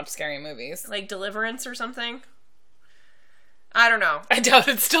because I don't watch scary movies. Like Deliverance or something? I don't know. I doubt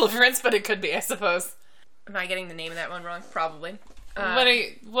it's Deliverance, but it could be, I suppose. Am I getting the name of that one wrong? Probably.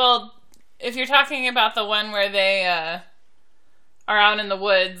 Well, if you're talking about the one where they are out in the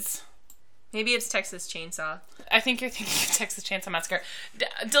woods... Maybe it's Texas Chainsaw. I think you're thinking of Texas Chainsaw Massacre.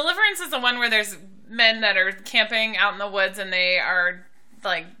 Deliverance is the one where there's men that are camping out in the woods and they are,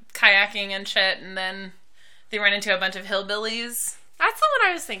 like, kayaking and shit, and then they run into a bunch of hillbillies. That's the one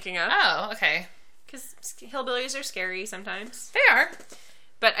I was thinking of. Oh, okay. Because hillbillies are scary sometimes. They are.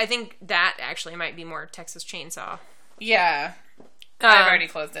 But I think that actually might be more Texas Chainsaw. Yeah. I've already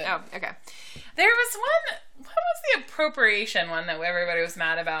closed it. Oh, okay. There was one... What was the appropriation one that everybody was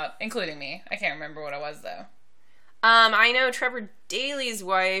mad about, including me? I can't remember what it was, though. I know Trevor Daly's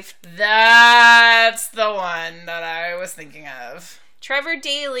wife. That's the one that I was thinking of. Trevor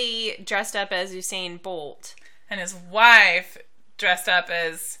Daly dressed up as Usain Bolt. And his wife dressed up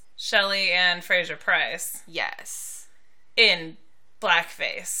as Shelley Ann Fraser-Price. Yes. In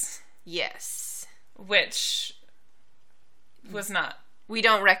blackface. Yes. Which was not. We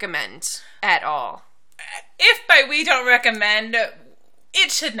don't recommend at all. If by we don't recommend,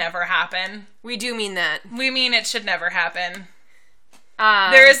 it should never happen. We do mean that. We mean it should never happen.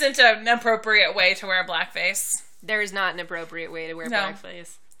 There isn't an appropriate way to wear blackface. There is not an appropriate way to wear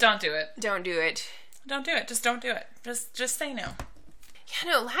blackface. Don't do it. Don't do it. Don't do it. Just don't do it. Just say no.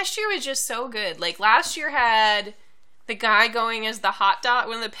 Yeah, no, last year was just so good. Like, last year had the guy going as the hot dog,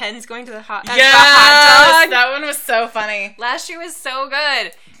 one of the pens going to the hot dog. Yeah, that one was so funny. Last year was so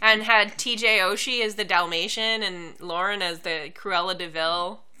good. And had TJ Oshie as the Dalmatian and Lauren as the Cruella de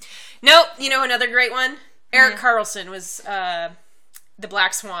Vil. Nope, you know another great one? Eric Carlson was the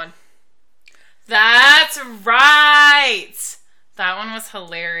Black Swan. That's right. That one was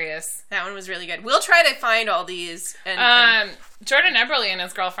hilarious. That one was really good. We'll try to find all these. Jordan Eberle and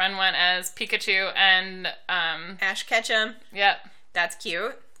his girlfriend went as Pikachu and... Ash Ketchum. Yep. That's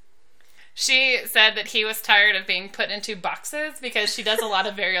cute. She said that he was tired of being put into boxes because she does a lot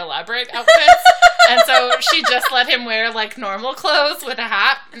of very elaborate outfits. And so she just let him wear, like, normal clothes with a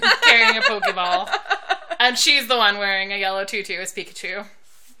hat and carrying a Pokeball. And she's the one wearing a yellow tutu as Pikachu.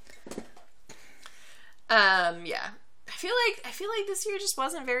 Yeah. I feel like this year just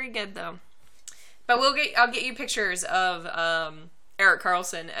wasn't very good, though. But I'll get you pictures of Eric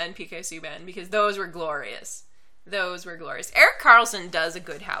Carlson and PK Subban because those were glorious. Those were glorious. Eric Carlson does a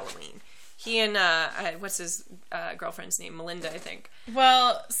good Halloween. He and what's his girlfriend's name? Melinda, I think.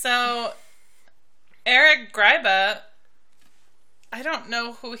 Well, so Eric Gryba, I don't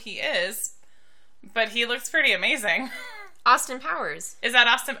know who he is, but he looks pretty amazing. Austin Powers. Is that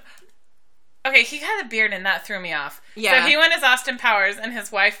Austin? Okay, he had a beard and that threw me off. Yeah. So he went as Austin Powers and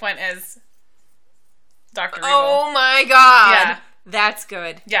his wife went as Dr. Regal. Oh my god. Yeah. That's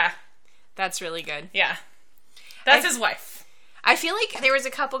good. Yeah. That's really good. Yeah. That's his wife. I feel like there was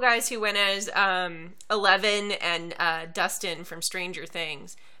a couple guys who went as Eleven and Dustin from Stranger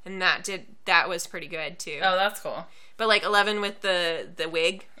Things, and that was pretty good too. Oh, that's cool. But like 11 with the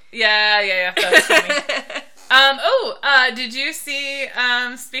wig. Yeah. That's funny. Did you see?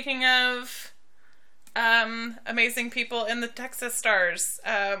 Speaking of amazing people in the Texas Stars,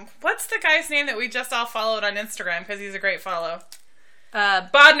 what's the guy's name that we just all followed on Instagram because he's a great follow?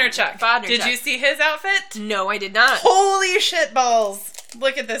 Bodnerchuk. Did you see his outfit? No, I did not. Holy shit balls.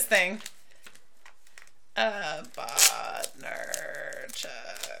 Look at this thing. Bodnerchuk.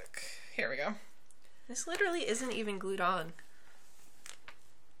 Here we go. This literally isn't even glued on.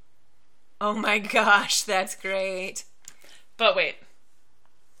 Oh my gosh, that's great. But wait.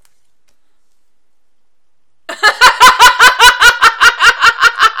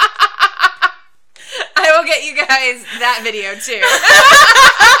 I will get you guys that video too.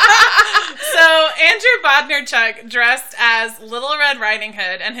 So Andrew Bodnerchuk dressed as Little Red Riding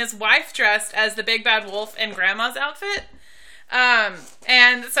Hood and his wife dressed as the Big Bad Wolf in Grandma's outfit.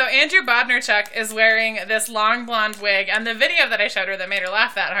 And so Andrew Bodnerchuk is wearing this long blonde wig, and the video that I showed her that made her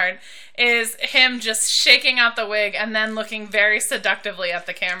laugh that hard is him just shaking out the wig and then looking very seductively at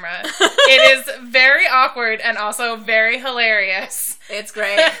the camera. It is very awkward and also very hilarious. It's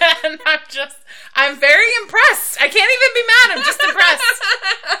great. And I'm very impressed. I can't even be mad. I'm just impressed.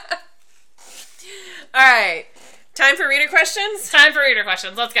 All right. Time for reader questions? Time for reader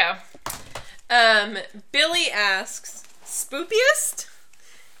questions. Let's go. Billy asks, spoopiest?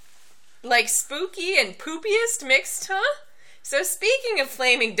 Like spooky and poopiest mixed, huh? So speaking of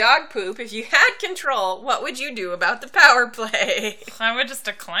flaming dog poop, if you had control, what would you do about the power play? I would just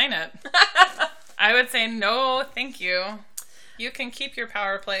decline it. I would say, no, thank you. You can keep your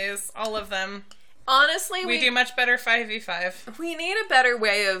power plays, all of them. Honestly, we do much better 5v5. We need a better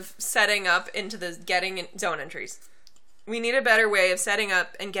way of setting up into the zone entries. We need a better way of setting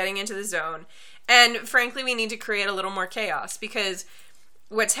up and getting into the zone. And frankly, we need to create a little more chaos, because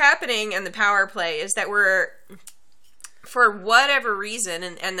what's happening in the power play is that we're, for whatever reason,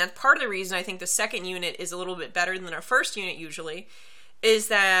 and that's part of the reason I think the second unit is a little bit better than our first unit usually, is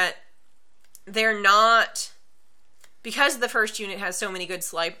that they're not, because the first unit has so many good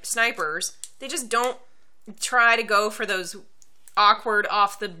snipers, they just don't try to go for those awkward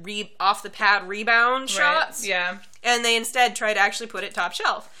off the pad rebound shots. Yeah. And they instead try to actually put it top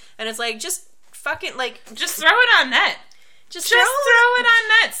shelf. And it's like, just fucking, like, just throw it on net. Just throw it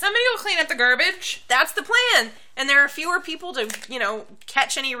on net. Somebody will clean up the garbage. That's the plan. And there are fewer people to,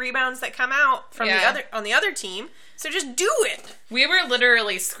 catch any rebounds that come out from the other team. So just do it. We were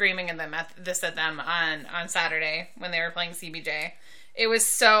literally screaming at them on Saturday when they were playing CBJ. It was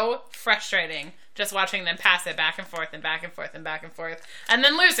so frustrating just watching them pass it back and forth and back and forth and back and forth, and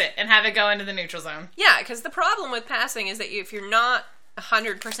then lose it and have it go into the neutral zone. Yeah, because the problem with passing is that if you're not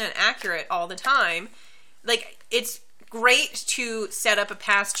 100% accurate all the time, like, it's great to set up a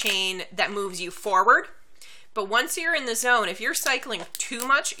pass chain that moves you forward, but once you're in the zone, if you're cycling too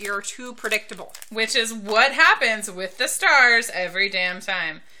much, you're too predictable. Which is what happens with the Stars every damn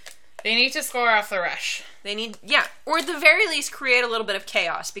time. They need to score off the rush. They need, or at the very least create a little bit of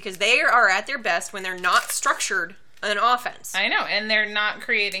chaos, because they are at their best when they're not structured in offense. I know, and they're not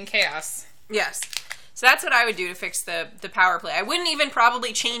creating chaos. Yes. So that's what I would do to fix the power play. I wouldn't even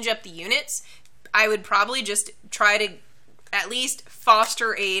probably change up the units. I would probably just try to at least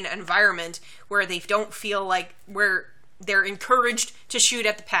foster an environment where they don't feel like they're encouraged to shoot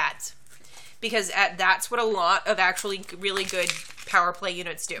at the pads. Because that's what a lot of actually really good power play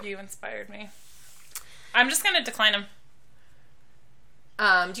units do. You inspired me. I'm just going to decline them.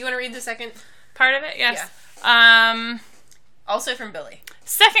 Do you want to read the second part of it? Yes. Yeah. Also from Billy.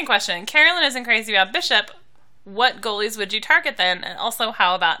 Second question. Carolyn isn't crazy about Bishop. What goalies would you target then? And also,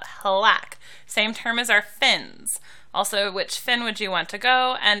 how about Halak? Same term as our Finns. Also, which Finn would you want to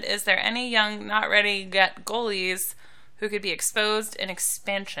go? And is there any young, not ready yet goalies who could be exposed in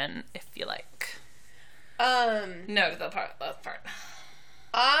expansion, if you like? No, the last part.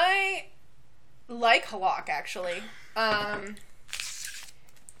 I like Halak, actually. I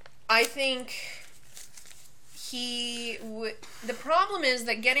think he would... The problem is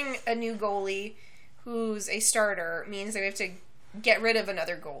that getting a new goalie who's a starter means that we have to get rid of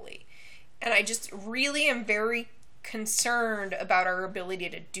another goalie. And I just really am very concerned about our ability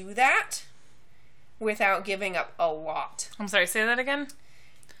to do that without giving up a lot. I'm sorry, say that again?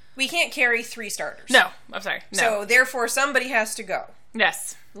 We can't carry 3 starters. No, I'm sorry. No. So, therefore, somebody has to go.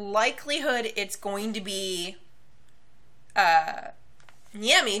 Yes. Likelihood it's going to be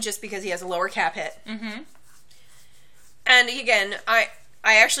Niemi, just because he has a lower cap hit. Mm-hmm. And again,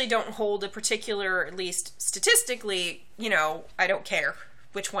 I actually don't hold a particular, at least statistically, I don't care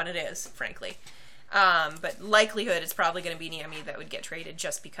which one it is, frankly. But likelihood it's probably going to be Niemi that would get traded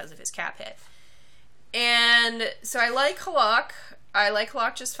just because of his cap hit. And so I like Halak. I like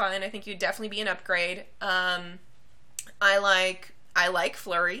Halak just fine. I think you'd definitely be an upgrade. I like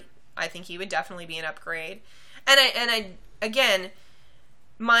Fleury. I think he would definitely be an upgrade. And I again,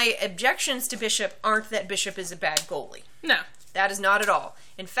 my objections to Bishop aren't that Bishop is a bad goalie. No. That is not at all.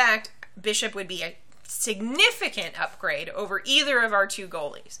 In fact, Bishop would be a significant upgrade over either of our two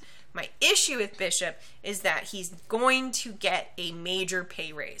goalies. My issue with Bishop is that he's going to get a major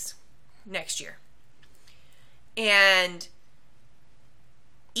pay raise next year. And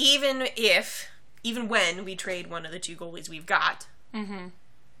even when we trade one of the two goalies we've got,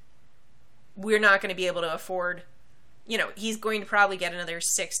 we're not going to be able to afford, he's going to probably get another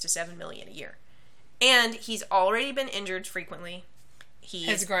 $6 to $7 million a year. And he's already been injured frequently.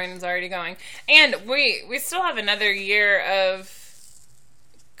 His groin is already going. And we still have another year of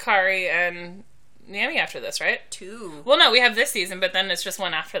Kari and Niemi after this, right? 2. Well, no, we have this season, but then it's just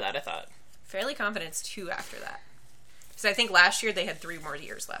one after that, I thought. Fairly confident it's 2 after that. Because I think last year they had 3 more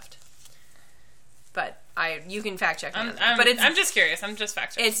years left. But you can fact check me on that. I'm just curious. I'm just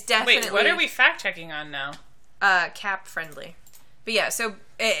fact checking. It's definitely... Wait, what are we fact checking on now? Cap friendly. But yeah, so...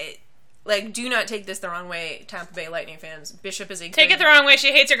 do not take this the wrong way, Tampa Bay Lightning fans. Bishop is a Take it the wrong way.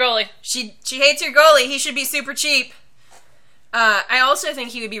 She hates your goalie. She hates your goalie. He should be super cheap. I also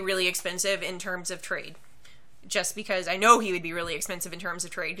think he would be really expensive in terms of trade. Just because I know he would be really expensive in terms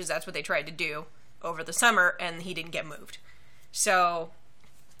of trade, because that's what they tried to do over the summer, and he didn't get moved. So,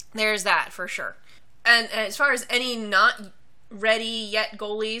 there's that for sure. And as far as any not ready yet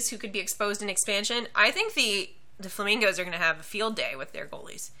goalies who could be exposed in expansion, I think the Flamingos are going to have a field day with their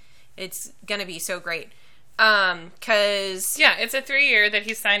goalies. It's going to be so great. Because... Yeah, it's a 3-year that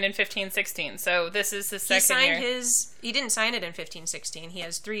he signed in 15-16, so this is the second year. He didn't sign it in 15-16. He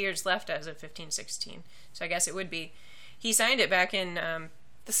has 3 years left as of 15-16, so I guess it would be... He signed it back in...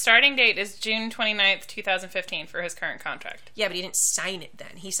 The starting date is June 29th, 2015 for his current contract. Yeah, but he didn't sign it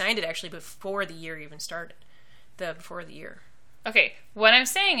then. He signed it actually before the year even started. Before the year. Okay, what I'm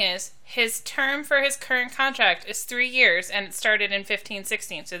saying is, his term for his current contract is 3 years, and it started in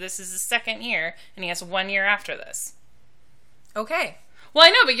 15-16, so this is the second year, and he has 1 year after this. Okay. Well, I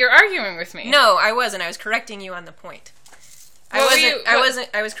know, but you're arguing with me. No, I wasn't. I was correcting you on the point.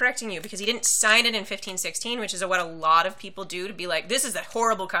 I was correcting you because he didn't sign it in 15-16, which is what a lot of people do to be like, this is a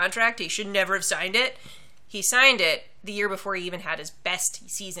horrible contract, he should never have signed it. He signed it the year before he even had his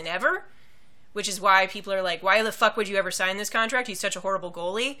best season ever. Which is why people are like, why the fuck would you ever sign this contract? He's such a horrible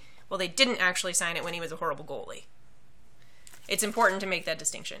goalie. Well, they didn't actually sign it when he was a horrible goalie. It's important to make that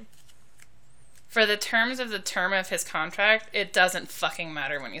distinction. For the terms of the term of his contract, it doesn't fucking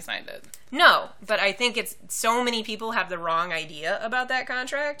matter when he signed it. No, but I think it's so many people have the wrong idea about that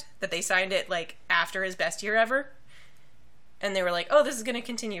contract that they signed it after his best year ever. And they were like, oh, this is going to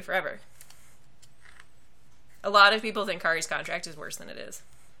continue forever. A lot of people think Kari's contract is worse than it is.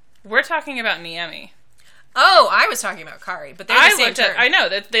 We're talking about Niemi. Oh, I was talking about Kari, but they're the same term. I know,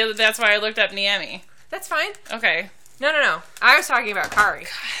 that's why I looked up Niemi. That's fine. Okay. No. I was talking about Kari.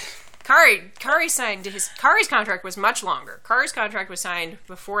 Kari signed Kari's contract was much longer. Kari's contract was signed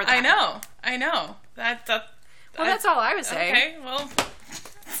before that. I know. That's all I was saying. Okay, well,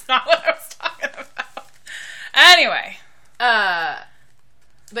 that's not what I was talking about. Anyway.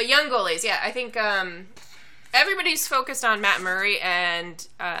 But young goalies, yeah, I think... everybody's focused on Matt Murray and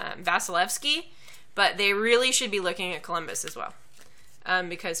Vasilevsky, but they really should be looking at Columbus as well.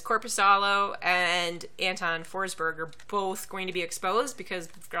 Because Korpisalo and Anton Forsberg are both going to be exposed because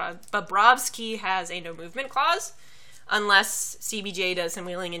Bobrovsky has a no-movement clause unless CBJ does some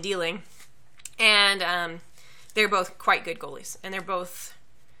wheeling and dealing. And they're both quite good goalies. And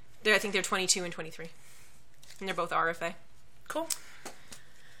I think they're 22 and 23. And they're both RFA. Cool.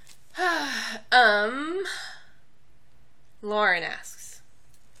 Lauren asks,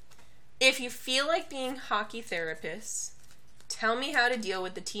 if you feel like being hockey therapists, tell me how to deal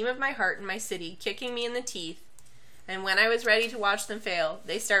with the team of my heart in my city kicking me in the teeth, and when I was ready to watch them fail,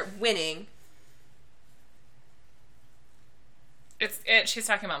 they start winning. She's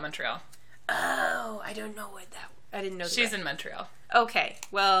talking about Montreal. Oh, I don't know I didn't know that. She's in Montreal. Okay,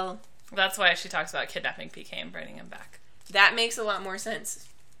 well... That's why she talks about kidnapping PK and bringing him back. That makes a lot more sense.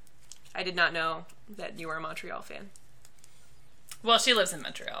 I did not know that you were a Montreal fan. Well, she lives in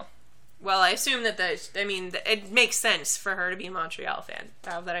Montreal. Well, I assume that it makes sense for her to be a Montreal fan.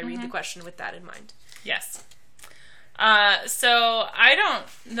 Now that I read the question with that in mind. Yes. So I don't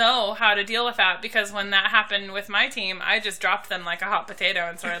know how to deal with that, because when that happened with my team, I just dropped them like a hot potato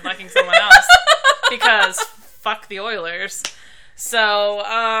and started liking someone else because fuck the Oilers. So,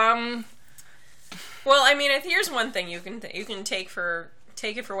 well, I mean, here's one thing you can take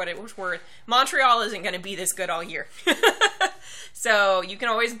it for what it was worth. Montreal isn't going to be this good all year. So you can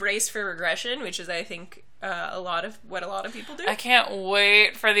always brace for regression, which is, I think, a lot of people do. I can't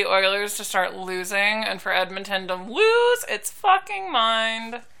wait for the Oilers to start losing and for Edmonton to lose its fucking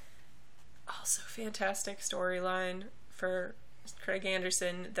mind. Also, fantastic storyline for Craig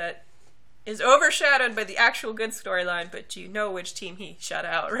Anderson that is overshadowed by the actual good storyline, but you know which team he shut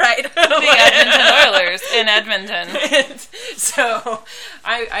out, right? The Edmonton Oilers in Edmonton. So,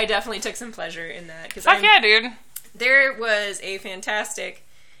 I definitely took some pleasure in that. Fuck yeah, dude. There was a fantastic,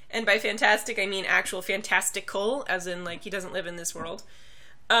 and by fantastic I mean actual fantastical, as in like he doesn't live in this world,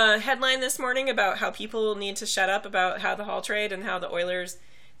 headline this morning about how people need to shut up about how the Hall trade and how the Oilers,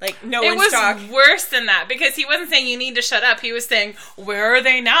 like, no one's talking. It was worse than that, because he wasn't saying you need to shut up. He was saying, where are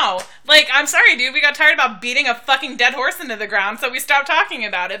they now? Like, I'm sorry, dude, we got tired about beating a fucking dead horse into the ground, so we stopped talking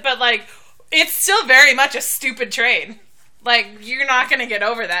about it. But, like, it's still very much a stupid trade. Like, you're not going to get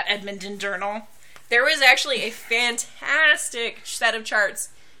over that, Edmonton Journal. There was actually a fantastic set of charts,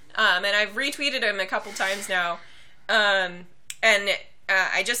 and I've retweeted them a couple times now, and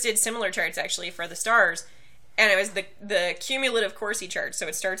I just did similar charts, actually, for the Stars. And it was the cumulative Corsi chart. So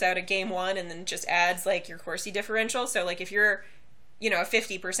it starts out at game 1 and then just adds, like, your Corsi differential. So, like, if you're, a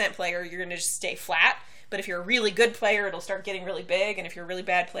 50% player, you're going to just stay flat. But if you're a really good player, it'll start getting really big. And if you're a really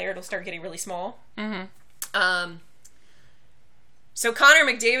bad player, it'll start getting really small. Mm-hmm. So Connor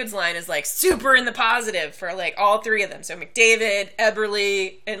McDavid's line is, like, super in the positive for, like, all three of them. So McDavid,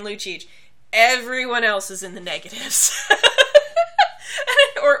 Eberle, and Lucic. Everyone else is in the negatives.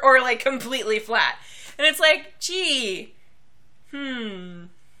 or, like, completely flat. And it's like, gee,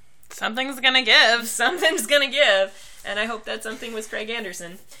 something's gonna give. Something's gonna give. And I hope that something was Craig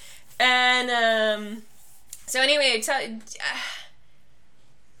Anderson. And, so anyway,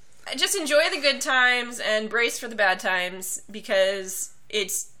 just enjoy the good times and brace for the bad times, because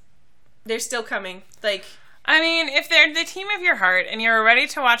they're still coming. Like, I mean, if they're the team of your heart and you're ready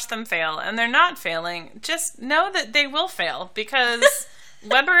to watch them fail and they're not failing, just know that they will fail, because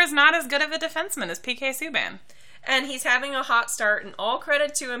Weber is not as good of a defenseman as PK Subban. And he's having a hot start, and all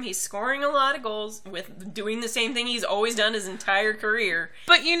credit to him. He's scoring a lot of goals with doing the same thing he's always done his entire career.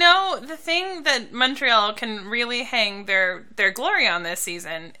 But the thing that Montreal can really hang their glory on this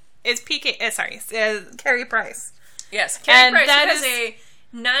season is Carey Price. Yes, Carey Price has a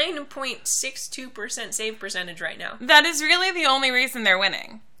 9.62% save percentage right now. That is really the only reason they're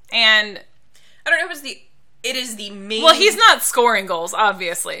winning. And I don't know if it is the main... Well, he's not scoring goals,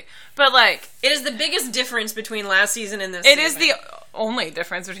 obviously. But, like... It is the biggest difference between last season and this season. It is the only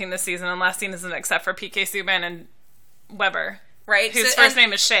difference between this season and last season, except for PK Subban and Weber. Right. Whose first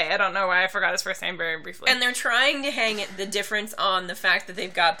name is Shea. I don't know why I forgot his first name very briefly. And they're trying to hang the difference on the fact that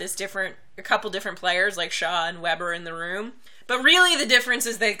they've got a couple different players, like Shaw and Weber, in the room. But really the difference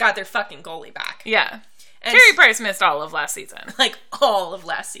is they've got their fucking goalie back. Yeah. And Carey Price missed all of last season. Like, all of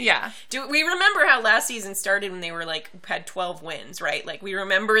last season. Yeah. Do we remember how last season started when they were, like, had 12 wins, right? Like, we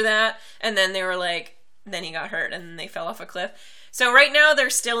remember that, and then they were like, then he got hurt, and then they fell off a cliff. So right now,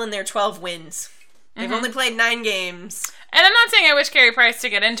 they're still in their 12 wins. They've only played 9 games. And I'm not saying I wish Carey Price to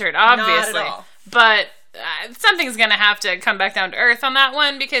get injured, obviously. Not at all. But something's going to have to come back down to earth on that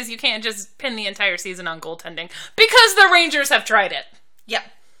one, because you can't just pin the entire season on goaltending. Because the Rangers have tried it. Yep.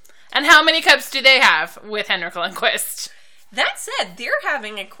 And how many cups do they have with Henrik Lundqvist? That said, they're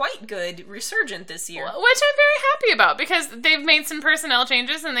having a quite good resurgence this year. Which I'm very happy about, because they've made some personnel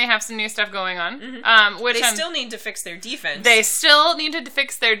changes and they have some new stuff going on. Mm-hmm. They still need to fix their defense. They still needed to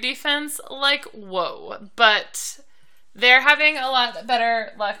fix their defense, like, whoa. But they're having a lot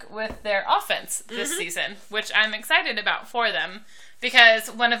better luck with their offense this season, which I'm excited about for them, because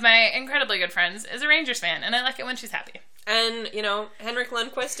one of my incredibly good friends is a Rangers fan, and I like it when she's happy. And, Henrik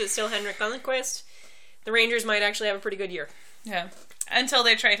Lundqvist is still Henrik Lundqvist. The Rangers might actually have a pretty good year. Yeah. Until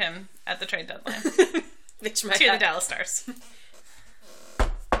they trade him at the trade deadline. Which to the Dallas Stars.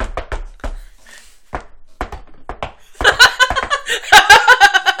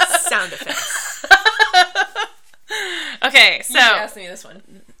 Sound effects. Okay, so... You asked me this one.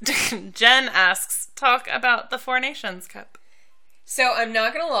 Jen asks, talk about the Four Nations Cup. So, I'm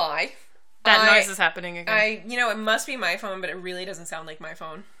not gonna lie. That noise is happening again. It must be my phone, but it really doesn't sound like my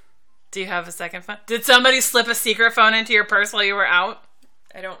phone. Do you have a second phone? Did somebody slip a secret phone into your purse while you were out?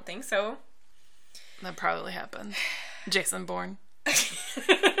 I don't think so. That probably happened. Jason Bourne.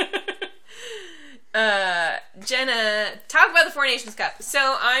 Jenna, talk about the Four Nations Cup.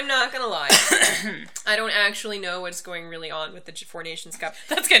 So, I'm not gonna lie. I don't actually know what's going really on with the Four Nations Cup.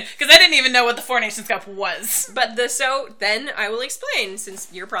 That's good, because I didn't even know what the Four Nations Cup was. But then I will explain,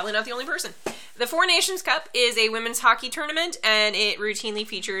 since you're probably not the only person. The Four Nations Cup is a women's hockey tournament, and it routinely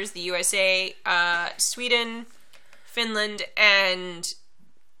features the USA, Sweden, Finland, and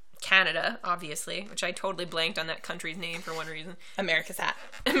Canada, obviously, which I totally blanked on that country's name for one reason. America's hat.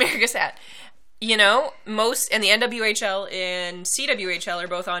 America's hat. You know, and the NWHL and CWHL are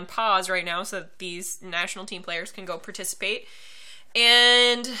both on pause right now, so that these national team players can go participate.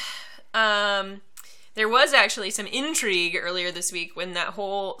 And there was actually some intrigue earlier this week when that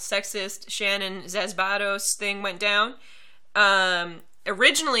whole sexist Shannon Zazbados thing went down.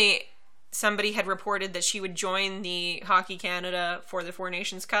 Originally, somebody had reported that she would join the Hockey Canada for the Four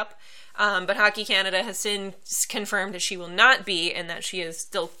Nations Cup, but Hockey Canada has since confirmed that she will not be, and that she is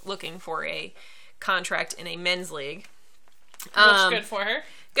still looking for a contract in a men's league. Looks good for her.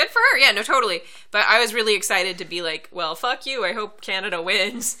 Good for her, yeah, no, totally. But I was really excited to be like, well, fuck you, I hope Canada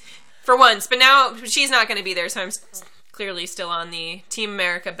wins for once. But now she's not going to be there, so I'm clearly still on the Team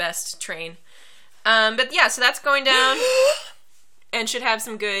America best train. But yeah, so that's going down, and should have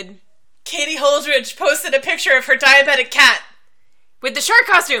some good... Katie Holdridge posted a picture of her diabetic cat. With the shark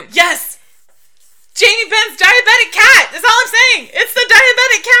costume! Yes! Jamie Benn's diabetic cat! That's all I'm saying! It's the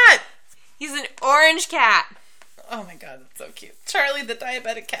diabetic cat! He's an orange cat. Oh my god, that's so cute. Charlie the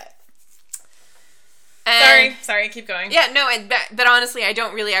diabetic cat. And Sorry, keep going. Yeah, no, but honestly, I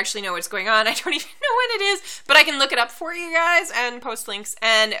don't really actually know what's going on. I don't even know when it is, but I can look it up for you guys and post links,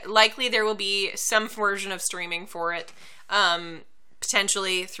 and likely there will be some version of streaming for it,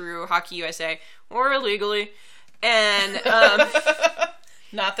 potentially through Hockey USA, or illegally, and,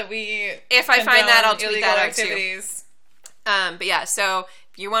 not that we... If I find that, I'll tweet that out activities. Too. But yeah, so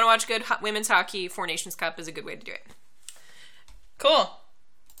if you want to watch good women's hockey, Four Nations Cup is a good way to do it. Cool.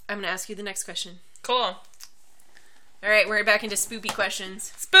 I'm going to ask you the next question. Cool. All right, we're back into spoopy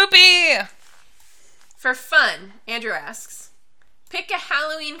questions. Spoopy! For fun, Andrew asks, pick a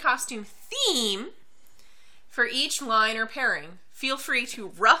Halloween costume theme for each line or pairing. Feel free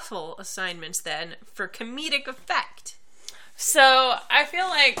to ruffle assignments then for comedic effect. So, I feel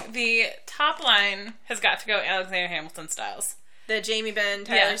like the top line has got to go Alexander Hamilton styles. The Jamie Benn,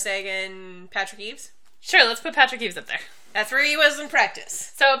 Tyler Sagan, Patrick Eves? Sure, let's put Patrick Eves up there. That's where he was in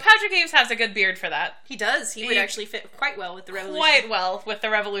practice. So Patrick Eves has a good beard for that. He does. He would actually fit quite well with the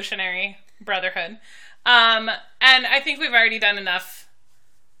Revolutionary Brotherhood. And I think we've already done enough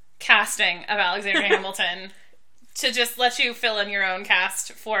casting of Alexander Hamilton to just let you fill in your own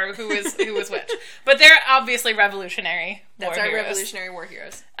cast for who is which. But they're obviously revolutionary That's war our heroes. Revolutionary War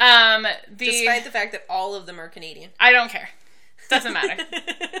heroes. Despite the fact that all of them are Canadian. I don't care. Doesn't matter.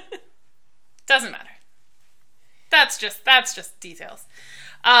 Doesn't matter. That's just details.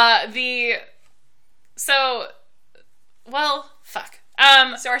 Fuck.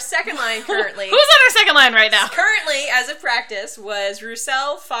 So our second line currently... Who's on our second line right now? Currently, as of practice, was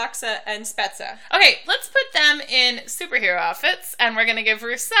Roussel, Foxa, and Spezza. Okay, let's put them in superhero outfits, and we're gonna give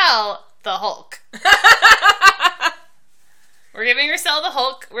Roussel the Hulk. We're giving Roussel the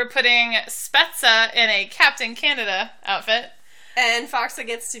Hulk. We're putting Spezza in a Captain Canada outfit. And Foxa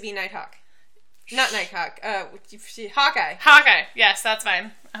gets to be Nighthawk. Not Nighthawk. Hawkeye. Hawkeye. Yes, that's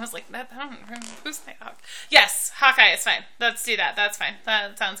fine. I was like, who's Nighthawk? Yes, Hawkeye is fine. Let's do that. That's fine.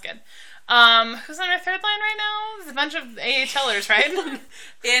 That sounds good. Who's on our third line right now? There's a bunch of AHLers, right?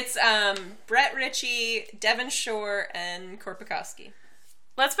 It's Brett Ritchie, Devon Shore, and Korpikoski.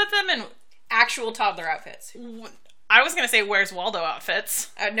 Let's put them in actual toddler outfits. I was going to say Where's Waldo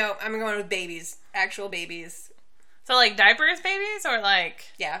outfits. No, I'm going with babies. Actual babies. So, like, diapers babies, or,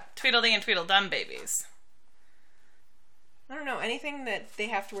 like, yeah, Tweedledee and Tweedledum babies? I don't know. Anything that they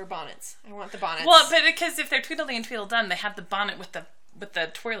have to wear bonnets. I want the bonnets. Well, but because if they're Tweedledee and Tweedledum, they have the bonnet with the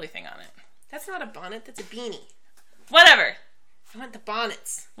twirly thing on it. That's not a bonnet. That's a beanie. Whatever. I want the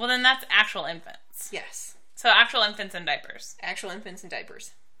bonnets. Well, then that's actual infants. Yes. So, actual infants in diapers. Actual infants in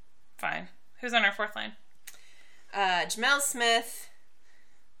diapers. Fine. Who's on our fourth line? Jamel Smith,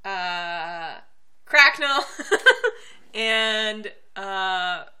 Cracknell, and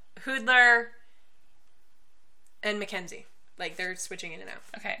Hoodler, and Mackenzie. Like, they're switching in and out.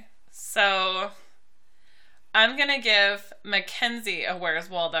 Okay. So, I'm going to give Mackenzie a Where's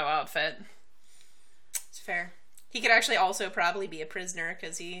Waldo outfit. It's fair. He could actually also probably be a prisoner,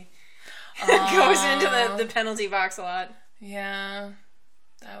 because he goes into the penalty box a lot. Yeah.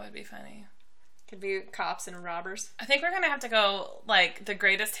 That would be funny. Could be cops and robbers. I think we're going to have to go, like, the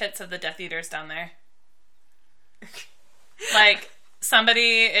greatest hits of the Death Eaters down there. Like,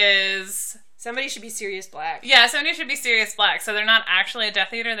 somebody is Somebody should be Sirius Black. Yeah, somebody should be Sirius Black. So they're not actually a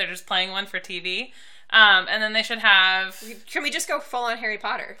Death Eater, they're just playing one for TV. And then they should have... Can we just go full on Harry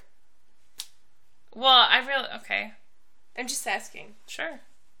Potter? Well, okay. I'm just asking. Sure.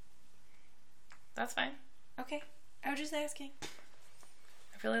 That's fine. Okay. I was just asking. I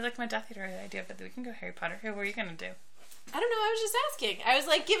really like my Death Eater idea, but we can go Harry Potter. What were you gonna do? I don't know. I was just asking. I was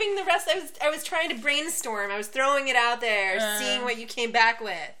like giving the rest. I was trying to brainstorm. I was throwing it out there, seeing what you came back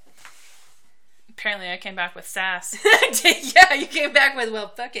with. Apparently, I came back with sass. Yeah, you came back with, well,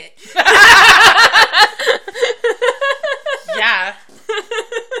 fuck it. Yeah.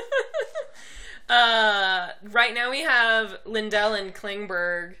 Right now we have Lindell and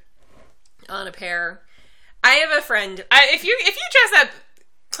Klingberg on a pair. I have a friend. If you dress up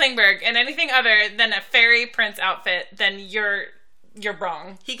Klingberg in anything other than a fairy prince outfit, then you're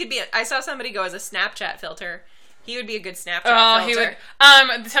wrong. He could be. I saw somebody go as a Snapchat filter. He would be a good Snapchat filter. He would.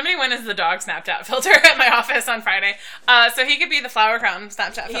 Somebody went as the dog Snapchat filter at my office on Friday. So he could be the flower crown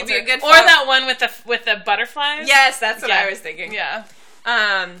Snapchat filter. He'd be a good. Or that one with the butterflies. Yes, that's what I was thinking. Yeah.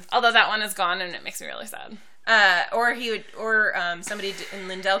 Although that one is gone and it makes me really sad. Somebody in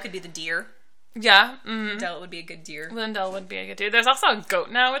Lindell could be the deer. Yeah. Mm-hmm. Lindell would be a good deer. Lindell would be a good deer. There's also a goat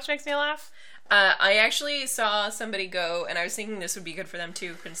now, which makes me laugh. I actually saw somebody go, and I was thinking this would be good for them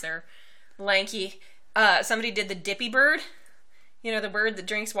too, since they're lanky. Somebody did the dippy bird. You know, the bird that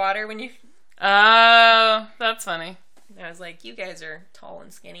drinks water when you... Oh, that's funny. I was like, you guys are tall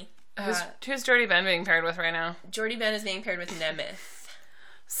and skinny. Who's Jordy Ben being paired with right now? Jordy Ben is being paired with Nemeth.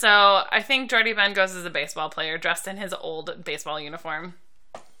 So, I think Jordy Ben goes as a baseball player, dressed in his old baseball uniform.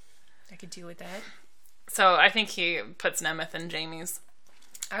 I could deal with that. So, I think he puts Nemeth in Jamie's.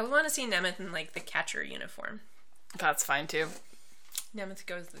 I would want to see Nemeth in, like, the catcher uniform. That's fine, too. Nemeth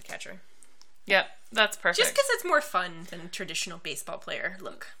goes to the catcher. Yep, that's perfect. Just because it's more fun than traditional baseball player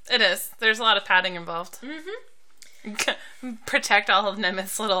look. It is. There's a lot of padding involved. Mm-hmm. Protect all of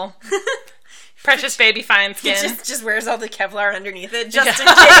Nemeth's little precious baby fine skin. He just wears all the Kevlar underneath it, just in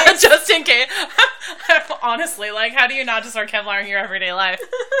case. Just in case. Honestly, like, how do you not just wear Kevlar in your everyday life?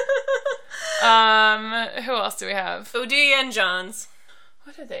 Who else do we have? Oduya and Johns.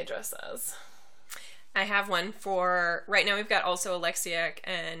 What do they dress as? I have one for... Right now we've got also Alexiak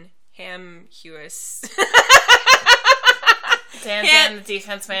and Ham Hewis. Dan, the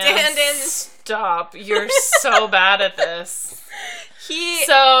defense man. Dan. Stop. You're so bad at this.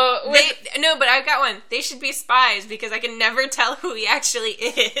 No, but I've got one. They should be spies because I can never tell who he actually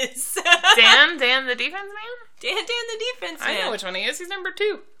is. Dan, the defense man? Dan, the defense man. I know which one he is. He's number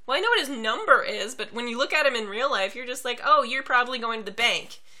 2. Well, I know what his number is, but when you look at him in real life, you're just like, oh, you're probably going to the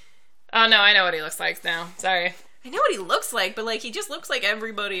bank. Oh, no, I know what he looks like now. Sorry. I know what he looks like, but, like, he just looks like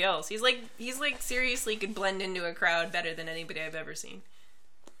everybody else. He's like, seriously could blend into a crowd better than anybody I've ever seen.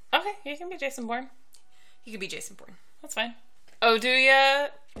 Okay, he can be Jason Bourne. He could be Jason Bourne. That's fine. Oduya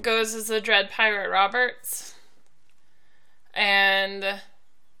goes as the Dread Pirate Roberts. And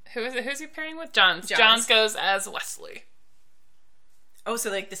who's he pairing with? Johns. Johns goes as Wesley. Oh, so,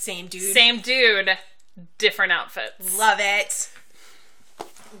 like, the same dude? Same dude, different outfits. Love it.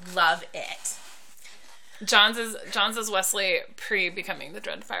 Love it. Johns is Wesley pre-becoming the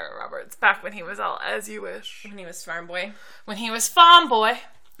Dread Pirate Roberts, back when he was all as you wish. When he was farm boy. When he was farm boy.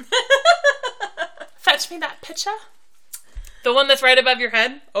 Fetch me that picture. The one that's right above your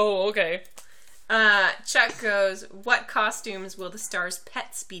head? Oh, okay. Chuck goes, what costumes will the Stars'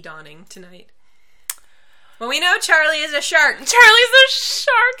 pets be donning tonight? Well, we know Charlie is a shark. Charlie's a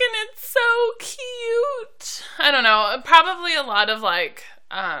shark and it's so cute. I don't know. Probably a lot of, like,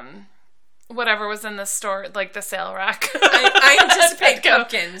 whatever was in the store, like the sale rack. I anticipate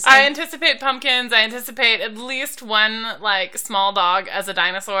pumpkins. I anticipate pumpkins. I anticipate at least one, like, small dog as a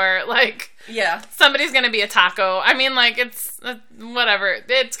dinosaur. Like, yeah. Somebody's going to be a taco. I mean, like, it's whatever.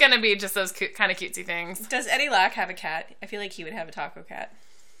 It's going to be just those kind of cutesy things. Does Eddie Lack have a cat? I feel like he would have a taco cat.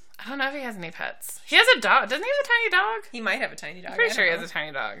 I don't know if he has any pets. He has a dog. Doesn't he have a tiny dog? He might have a tiny dog. I'm pretty sure he has a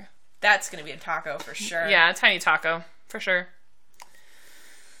tiny dog. That's going to be a taco for sure. Yeah, a tiny taco. For sure.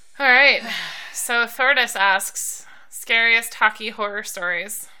 All right. So Thordis asks, scariest hockey horror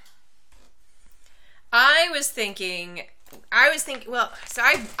stories. I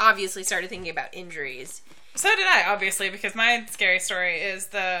obviously started thinking about injuries. So did I, obviously, because my scary story is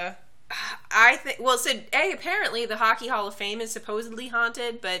the... apparently the Hockey Hall of Fame is supposedly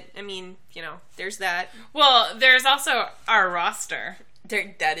haunted, but, I mean, you know, there's that. Well, there's also our roster.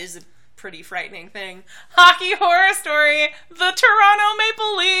 That is a pretty frightening thing. Hockey horror story, the Toronto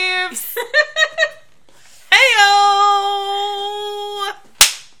Maple Leafs. Heyo!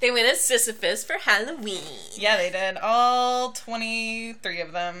 They went as Sisyphus for Halloween. Yeah, they did. All 23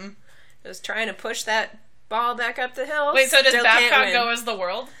 of them. Just trying to push that ball back up the hill. Wait, so does Still can't Babcock win. go as the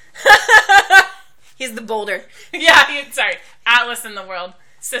world? He's the boulder. Yeah, sorry. Atlas in the world.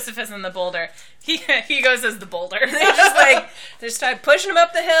 Sisyphus in the boulder. He goes as the boulder. They just start pushing him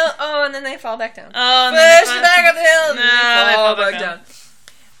up the hill. Oh, and then they fall back down. Oh, and Push then them back up the hill. And No, they fall back down.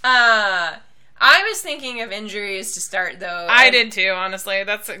 down. I was thinking of injuries to start, though. I did too, honestly.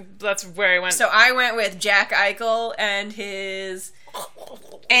 That's where I went. So I went with Jack Eichel and his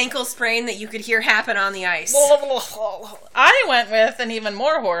ankle sprain that you could hear happen on the ice. I went with an even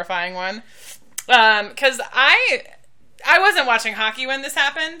more horrifying one. Because I wasn't watching hockey when this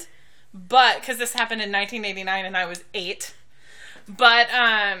happened, but because this happened in 1989 and I was 8. But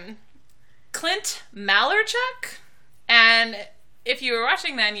Clint Malarchuk, and if you were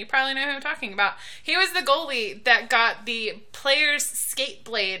watching then, you probably know who I'm talking about. He was the goalie that got the player's skate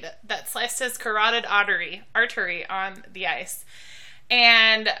blade that sliced his carotid artery on the ice.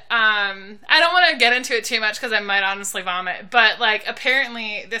 And I don't want to get into it too much because I might honestly vomit, but like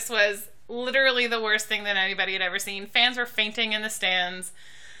apparently this was literally the worst thing that anybody had ever seen. Fans were fainting in the stands.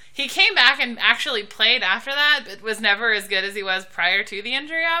 He came back and actually played after that, but was never as good as he was prior to the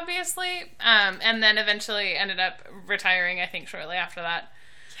injury, obviously. And then eventually ended up retiring, I think, shortly after that.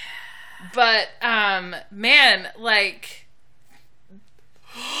 Yeah. But, man, like...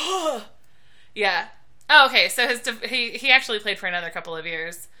 yeah. Oh, okay, so he actually played for another couple of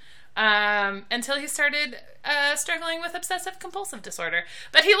years. Until he started struggling with obsessive-compulsive disorder.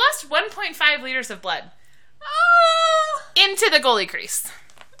 But he lost 1.5 liters of blood. Into the goalie crease.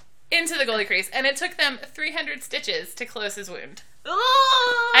 And it took them 300 stitches to close his wound.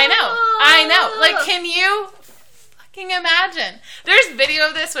 I know. Like, can you fucking imagine? There's video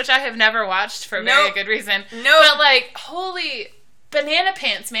of this, which I have never watched for very good reason. No. But, like, holy banana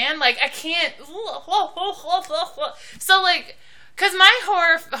pants, man. Like, I can't. So, like... Because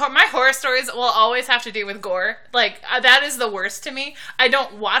my horror stories will always have to do with gore. Like, that is the worst to me. I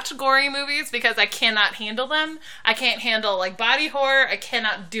don't watch gory movies because I cannot handle them. I can't handle, like, body horror. I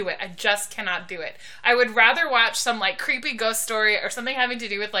cannot do it. I just cannot do it. I would rather watch some, like, creepy ghost story or something having to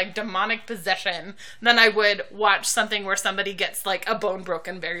do with, like, demonic possession than I would watch something where somebody gets, like, a bone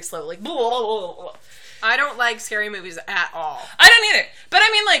broken very slowly. I don't like scary movies at all. I don't either. But I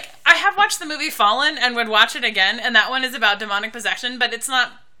mean, like, I have watched the movie Fallen and would watch it again, and that one is about demonic possession, but it's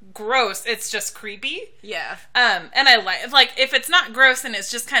not gross. It's just creepy. Yeah. And I like, if it's not gross and it's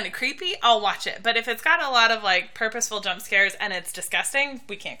just kind of creepy, I'll watch it. But if it's got a lot of, like, purposeful jump scares and it's disgusting,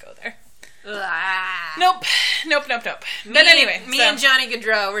 we can't go there. Nope. But anyway. Me and Johnny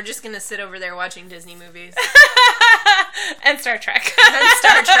Gaudreau, we're just going to sit over there watching Disney movies. And Star Trek.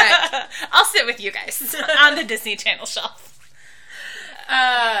 I'll sit with you guys on the Disney Channel shelf.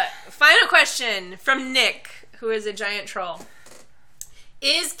 Final question from Nick, who is a giant troll.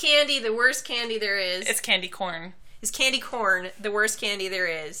 Is candy the worst candy there is? It's candy corn. Is candy corn the worst candy there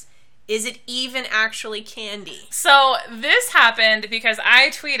is? Is it even actually candy? So this happened because I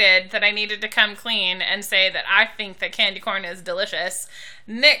tweeted that I needed to come clean and say that I think that candy corn is delicious.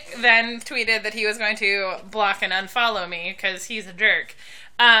 Nick then tweeted that he was going to block and unfollow me because he's a jerk.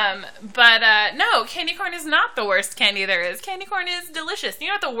 But no, candy corn is not the worst candy there is. Candy corn is delicious. You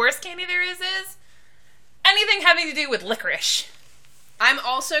know what the worst candy there is? Anything having to do with licorice. I'm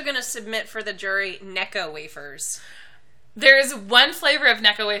also going to submit for the jury Necco wafers. There is one flavor of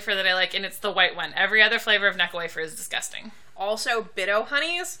Necco wafer that I like, and it's the white one. Every other flavor of Necco wafer is disgusting. Also, Bitto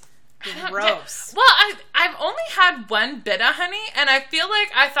honeys? Gross. Well, I've only had one bit of honey, and I feel like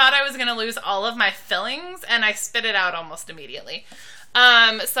I thought I was going to lose all of my fillings, and I spit it out almost immediately.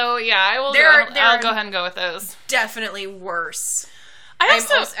 So yeah, I'll go ahead and go with those. Definitely worse.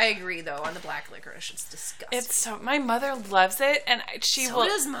 I agree though on the black licorice. It's disgusting. My mother loves it, and so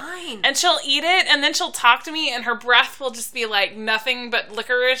does mine. And she'll eat it, and then she'll talk to me, and her breath will just be like nothing but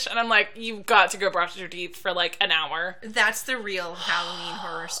licorice, and I'm like, you've got to go brush your teeth for like an hour. That's the real Halloween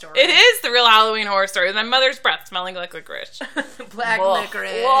horror story. It is the real Halloween horror story. My mother's breath smelling like licorice. Black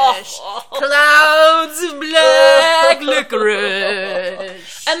licorice. Clouds of black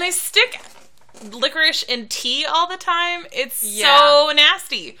licorice. And they stick licorice in tea all the time. It's so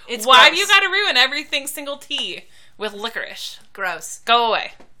nasty. Why do you gotta ruin everything single tea with licorice? Gross. Go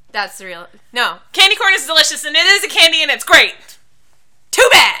away. That's the real... No. Candy corn is delicious, and it is a candy, and it's great. Too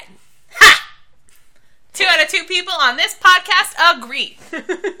bad. Ha! 2 out of 2 people on this podcast agree. And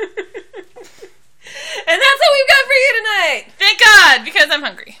that's what we've got for you tonight. Thank God, because I'm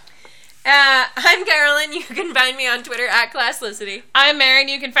hungry. I'm Carolyn. You can find me on Twitter at Classlicity. I'm Marin.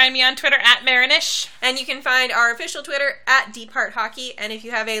 You can find me on Twitter at Marinish. And you can find our official Twitter at Deep Heart Hockey. And if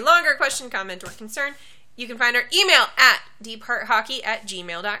you have a longer question, comment, or concern, You can find our email at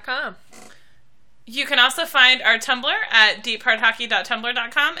deephearthockey@gmail.com. You can also find our Tumblr at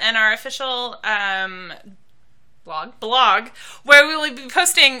deephearthockey.tumblr.com and our official blog, where we will be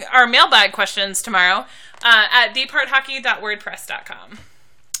posting our mailbag questions tomorrow at deephearthockey.wordpress.com.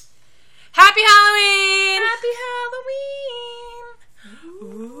 Happy Halloween!